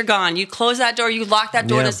roommates are gone, you close that door, you lock that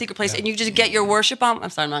door in the secret place, and you just get your worship on.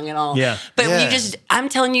 I'm sorry, I'm not getting all. But you just, I'm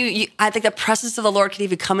telling you, I think the presence of the Lord could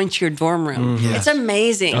even come into your dorm room. It's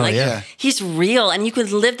amazing. He's real. And you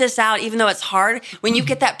could live this out, even though it's hard. When you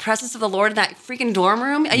get that presence of the Lord in that freaking dorm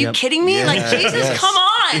room, are you kidding me? Like, Jesus, come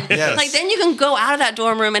on. Like, then you can go out of that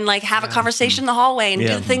dorm room and like have a conversation in the hallway and do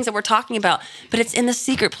the things that we're talking about. But it's in the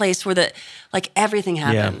secret place where everything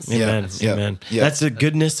happens. Amen. That's the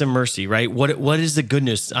goodness and mercy, right? What is the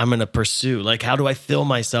goodness I'm going to pursue? Like, how do I fill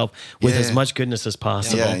myself with as much goodness as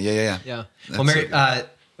possible? Yeah. Well, Mary,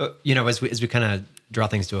 as we kind of draw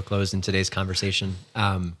things to a close in today's conversation,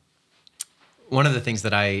 one of the things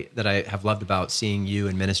that I have loved about seeing you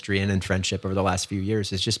in ministry and in friendship over the last few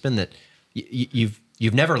years has just been that you've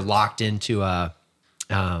never locked into a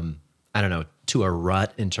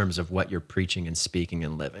rut in terms of what you're preaching and speaking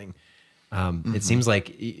and living. It seems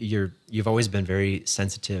like you've always been very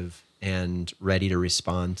sensitive and ready to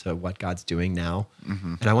respond to what God's doing now.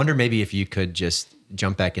 And I wonder maybe if you could just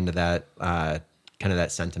jump back into that kind of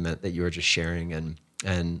that sentiment that you were just sharing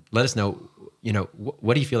and let us know.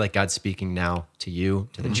 What do you feel like God's speaking now to you,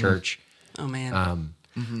 to the church? Oh man.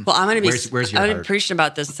 Well, I'm going to be. Where's your I'm going to heart? be preaching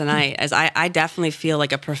about this tonight, as I definitely feel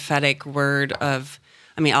like a prophetic word of.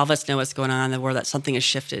 I mean, all of us know what's going on in the world. That something has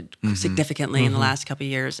shifted significantly in the last couple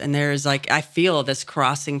of years, and there's I feel this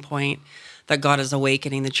crossing point that God is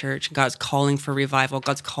awakening the church. God's calling for revival.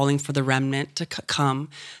 God's calling for the remnant to come.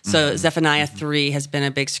 So Zephaniah 3 has been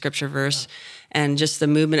a big scripture verse. And just the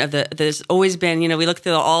movement of there's always been, we look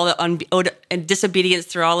through all the disobedience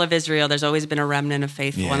through all of Israel. There's always been a remnant of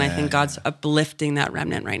faithful. And I think God's uplifting that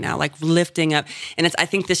remnant right now, like lifting up. And I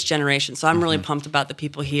think this generation. So I'm really pumped about the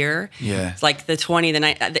people here. It's like the 20, the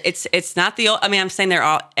 9, it's not the old, I'm saying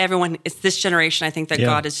everyone, it's this generation. I think that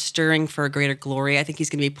God is stirring for a greater glory. I think he's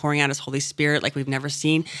going to be pouring out his Holy Spirit like we've never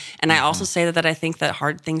seen. And I also say that I think that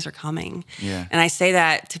hard things are coming. And I say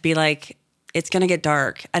that to be like, it's going to get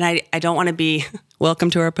dark. And I don't want to be, welcome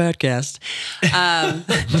to our podcast.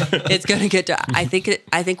 It's going to get dark. I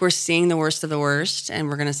think we're seeing the worst of the worst, and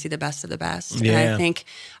we're going to see the best of the best. And I think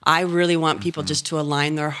I really want people just to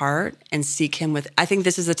align their heart and seek him I think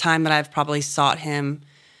this is the time that I've probably sought him,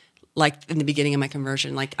 like in the beginning of my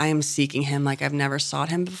conversion. Like I am seeking him like I've never sought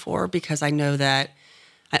him before, because I know that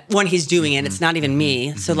one, he's doing it. It's not even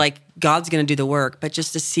me. So like God's going to do the work, but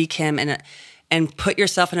just to seek him and put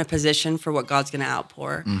yourself in a position for what God's going to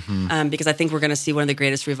outpour, because I think we're going to see one of the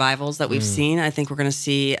greatest revivals that we've seen. I think we're going to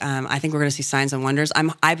see. Signs and wonders.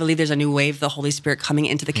 I believe there's a new wave of the Holy Spirit coming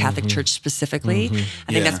into the Catholic Church specifically.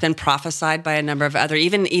 I think that's been prophesied by a number of other,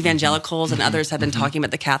 even evangelicals and others have been talking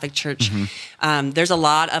about the Catholic Church. There's a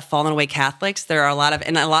lot of fallen away Catholics. There are a lot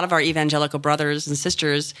of our evangelical brothers and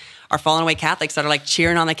sisters are fallen away Catholics that are like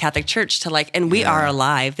cheering on the Catholic Church and we are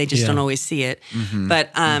alive. They just don't always see it.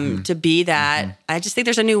 But to be that, I just think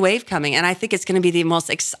there's a new wave coming, and I think it's going to be the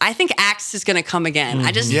most. I think Acts is going to come again.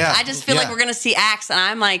 I just feel like we're going to see Acts, and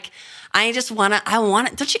I'm like, I want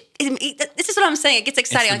it. Don't you? This is what I'm saying. It gets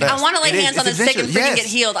exciting. Like, I want to lay hands on the sick and freaking get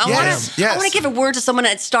healed. I want to give a word to someone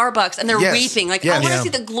at Starbucks and they're weeping. Like I want to see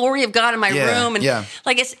the glory of God in my room. And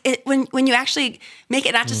like when you actually make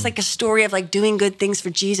it not just like a story of like doing good things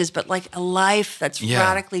for Jesus, but like a life that's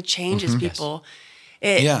radically changes people.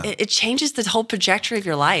 It changes the whole trajectory of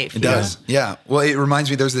your life. It does. Yeah. Well, it reminds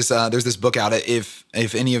me. There's this book out. If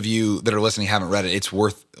any of you that are listening haven't read it, it's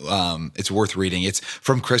worth reading. It's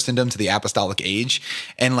From Christendom to the Apostolic Age,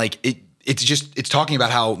 and like it's talking about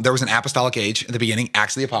how there was an apostolic age at the beginning,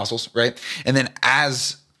 Acts of the Apostles, right? And then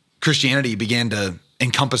as Christianity began to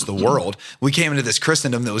encompass the world, we came into this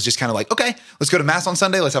Christendom that was just kind of like, okay, let's go to Mass on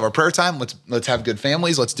Sunday, let's have our prayer time, let's have good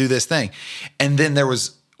families, let's do this thing, and then there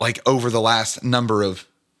was, like over the last number of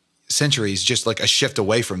centuries, just like a shift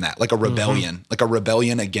away from that, like a rebellion,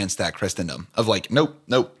 against that Christendom of like, nope.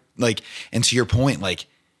 Like, and to your point, like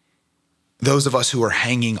those of us who are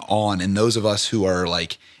hanging on and those of us who are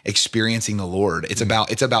like experiencing the Lord, it's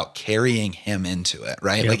about carrying him into it,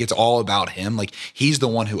 right? Yep. Like it's all about him. Like he's the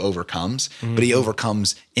one who overcomes, but he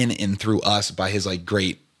overcomes in and through us by his like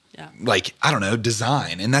great, like, I don't know,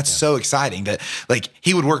 design. And that's so exciting that like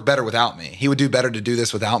he would work better without me. He would do better to do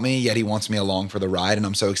this without me, yet he wants me along for the ride. And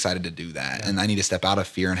I'm so excited to do that. And I need to step out of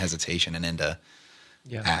fear and hesitation and into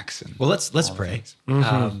acts. And well, let's pray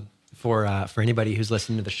for anybody who's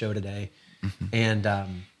listening to the show today. And I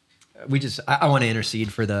want to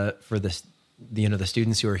intercede for the the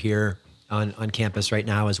students who are here on campus right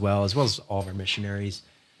now, as well as all of our missionaries,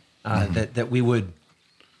 that we would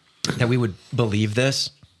believe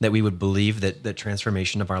this, that we would believe that the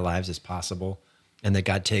transformation of our lives is possible, and that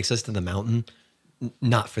God takes us to the mountain,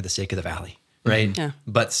 not for the sake of the valley, right?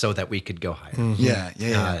 But so that we could go higher.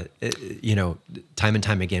 Time and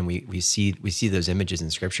time again, we see those images in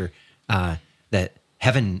Scripture that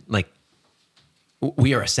heaven, like,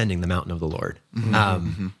 we are ascending the mountain of the Lord.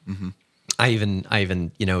 I even,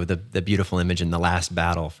 the beautiful image in the last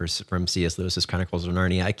battle from C.S. Lewis's Chronicles of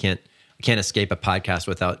Narnia. I can't escape a podcast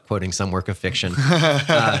without quoting some work of fiction.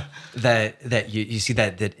 that you see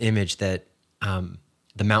that image that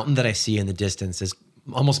the mountain that I see in the distance is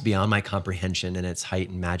almost beyond my comprehension in its height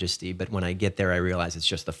and majesty. But when I get there, I realize it's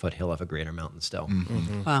just the foothill of a greater mountain still.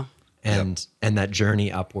 Wow. And that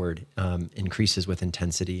journey upward increases with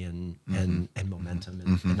intensity and momentum,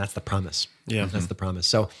 and that's the promise. That's the promise.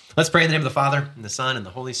 So let's pray in the name of the Father and the Son and the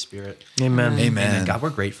Holy Spirit. Amen. Amen. God, we're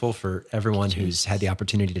grateful for everyone who's had the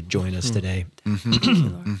opportunity to join us today.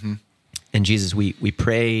 And Jesus, we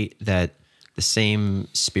pray that the same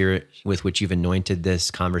Spirit with which you've anointed this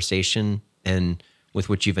conversation and with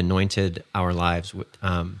which you've anointed our lives,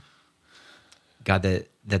 God,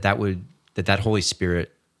 that Holy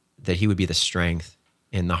Spirit, that he would be the strength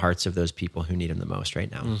in the hearts of those people who need him the most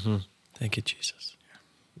right now. Thank you, Jesus.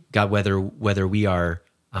 God, whether we are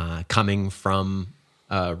coming from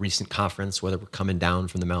a recent conference, whether we're coming down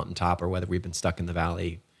from the mountaintop, or whether we've been stuck in the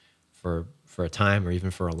valley for a time or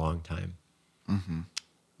even for a long time,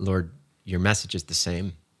 Lord, your message is the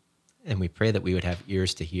same. And we pray that we would have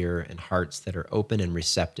ears to hear and hearts that are open and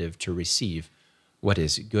receptive to receive what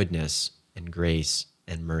is goodness and grace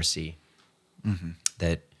and mercy.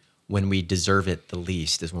 That when we deserve it the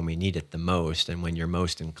least is when we need it the most, and when you're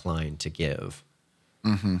most inclined to give.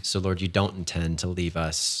 So, Lord, you don't intend to leave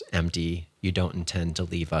us empty. You don't intend to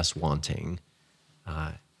leave us wanting.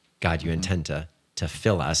 God, you intend to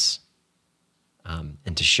fill us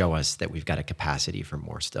and to show us that we've got a capacity for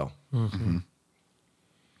more still.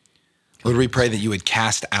 Lord, we pray that you would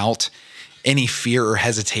cast out any fear or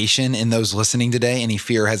hesitation in those listening today, any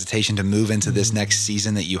fear or hesitation to move into this next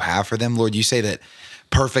season that you have for them. Lord, you say that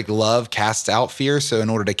perfect love casts out fear. So in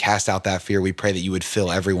order to cast out that fear, we pray that you would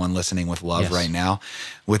fill everyone listening with love right now,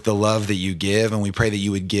 with the love that you give. And we pray that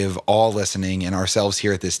you would give all listening and ourselves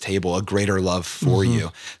here at this table a greater love for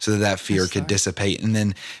you, so that fear could dissipate. And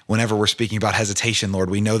then whenever we're speaking about hesitation, Lord,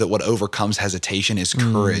 we know that what overcomes hesitation is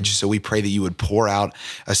courage. So we pray that you would pour out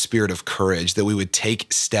a spirit of courage, that we would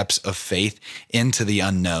take steps of faith into the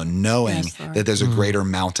unknown, knowing that there's a greater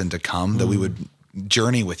mountain to come, that we would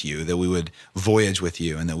journey with you, that we would voyage with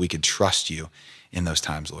you, and that we could trust you in those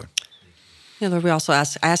times, Lord. Yeah, Lord, I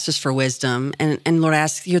ask just for wisdom. And Lord, I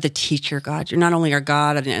ask, you're the teacher, God. You're not only our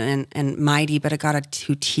God and mighty, but a God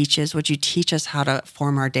who teaches. Would you teach us how to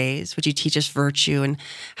form our days? Would you teach us virtue and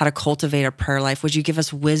how to cultivate our prayer life? Would you give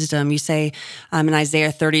us wisdom? You say in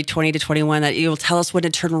Isaiah 30:20-21, that you will tell us when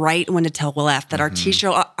to turn right and when to tell left, that our teacher,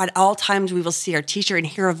 at all times we will see our teacher and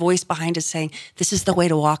hear a voice behind us saying, this is the way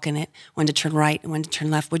to walk in it, when to turn right and when to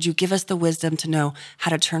turn left. Would you give us the wisdom to know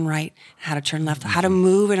how to turn right, how to turn left, how to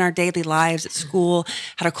move in our daily lives, school,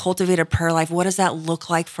 how to cultivate a prayer life? What does that look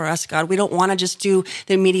like for us, God? We don't want to just do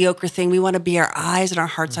the mediocre thing. We want to be our eyes and our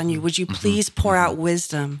hearts on you. Would you please pour out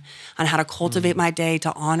wisdom on how to cultivate my day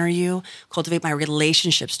to honor you, cultivate my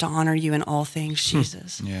relationships to honor you in all things,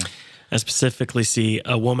 Jesus? I specifically see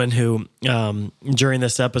a woman who, during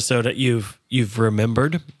this episode, you've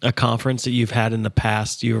remembered a conference that you've had in the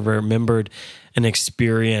past. You've remembered an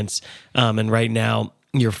experience, and right now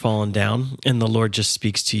you're falling down, and the Lord just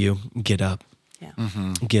speaks to you. Get up.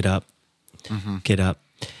 Get up. Get up.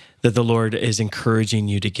 That the Lord is encouraging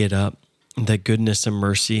you to get up, that goodness and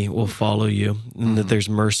mercy will follow you, and that there's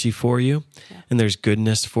mercy for you, and there's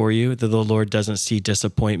goodness for you, that the Lord doesn't see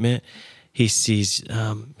disappointment. He sees,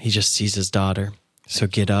 he just sees his daughter. So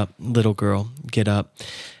get up, little girl, get up.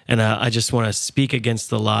 And I just want to speak against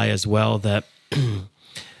the lie as well that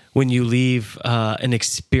when you leave an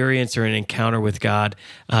experience or an encounter with God,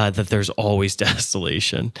 that there's always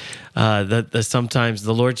desolation. That sometimes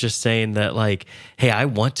the Lord's just saying that, like, hey, I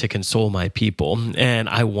want to console my people, and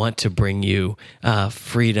I want to bring you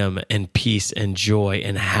freedom and peace and joy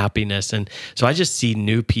and happiness. And so I just see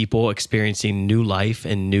new people experiencing new life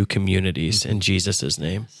and new communities in Jesus'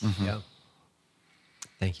 name. Yeah.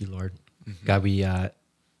 Thank you, Lord. God, we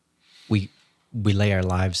lay our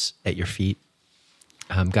lives at your feet.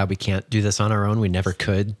 God, we can't do this on our own. We never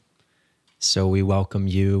could. So we welcome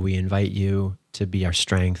you. We invite you to be our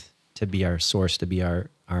strength, to be our source, to be our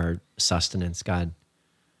sustenance, God,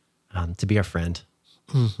 to be our friend,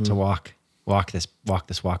 to walk this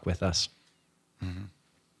walk with us.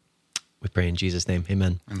 We pray in Jesus' name.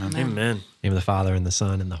 Amen. Amen. Amen. In the name of the Father and the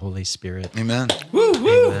Son and the Holy Spirit. Amen. Woo,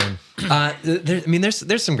 woo. Amen.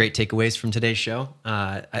 There's some great takeaways from today's show.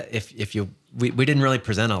 We didn't really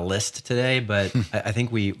present a list today, but I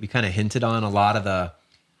think we kind of hinted on a lot of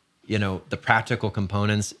the practical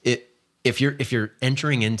components. If you're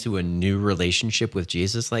entering into a new relationship with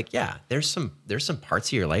Jesus, like, yeah, there's some parts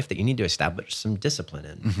of your life that you need to establish some discipline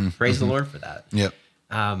in. Praise the Lord for that. Yep.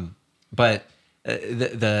 But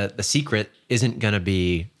the secret isn't going to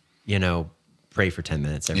be, pray for 10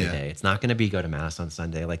 minutes every day. It's not going to be go to mass on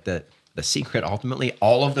Sunday. Like the secret, ultimately,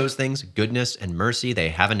 all of those things, goodness and mercy, they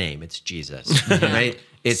have a name. It's Jesus, right?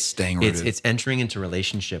 It's staying rooted. It's entering into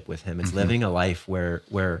relationship with him. It's living a life where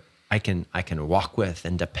I can walk with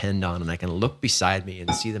and depend on, and I can look beside me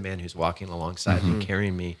and see the man who's walking alongside me,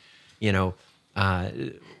 carrying me,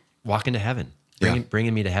 walking to heaven,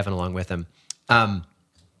 bringing me to heaven along with him.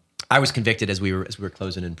 I was convicted as we were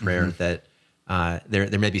closing in prayer that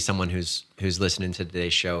there may be someone who's listening to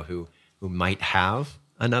today's show who might have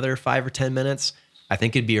another 5 or 10 minutes. I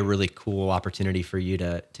think it'd be a really cool opportunity for you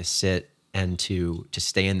to sit and to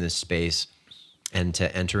stay in this space and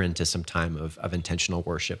to enter into some time of intentional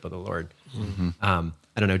worship of the Lord. I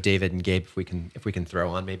don't know, David and Gabe, if we can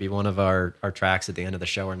throw on maybe one of our tracks at the end of the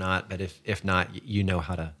show or not, but if not, you know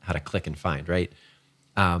how to click and find, right?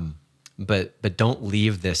 But don't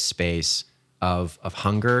leave this space of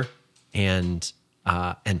hunger and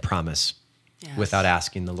promise without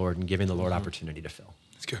asking the Lord and giving the Lord opportunity to fill.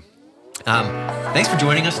 That's good. Thanks for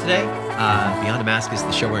joining us today. Beyond Damascus,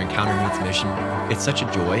 the show where encounter meets mission. It's such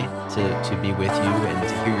a joy to be with you and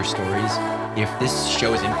to hear your stories. If this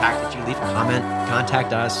show has impacted you, leave a comment,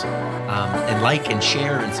 contact us, and like and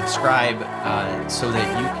share and subscribe so that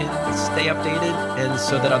you can stay updated and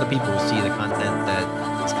so that other people will see the content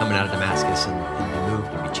that is coming out of Damascus and be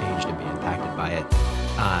moved and be changed and be impacted by it.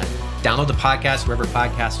 Download the podcast wherever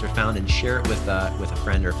podcasts are found and share it with a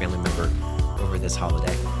friend or a family member over this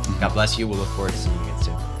holiday. God bless you. We'll look forward to seeing you again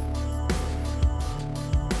soon.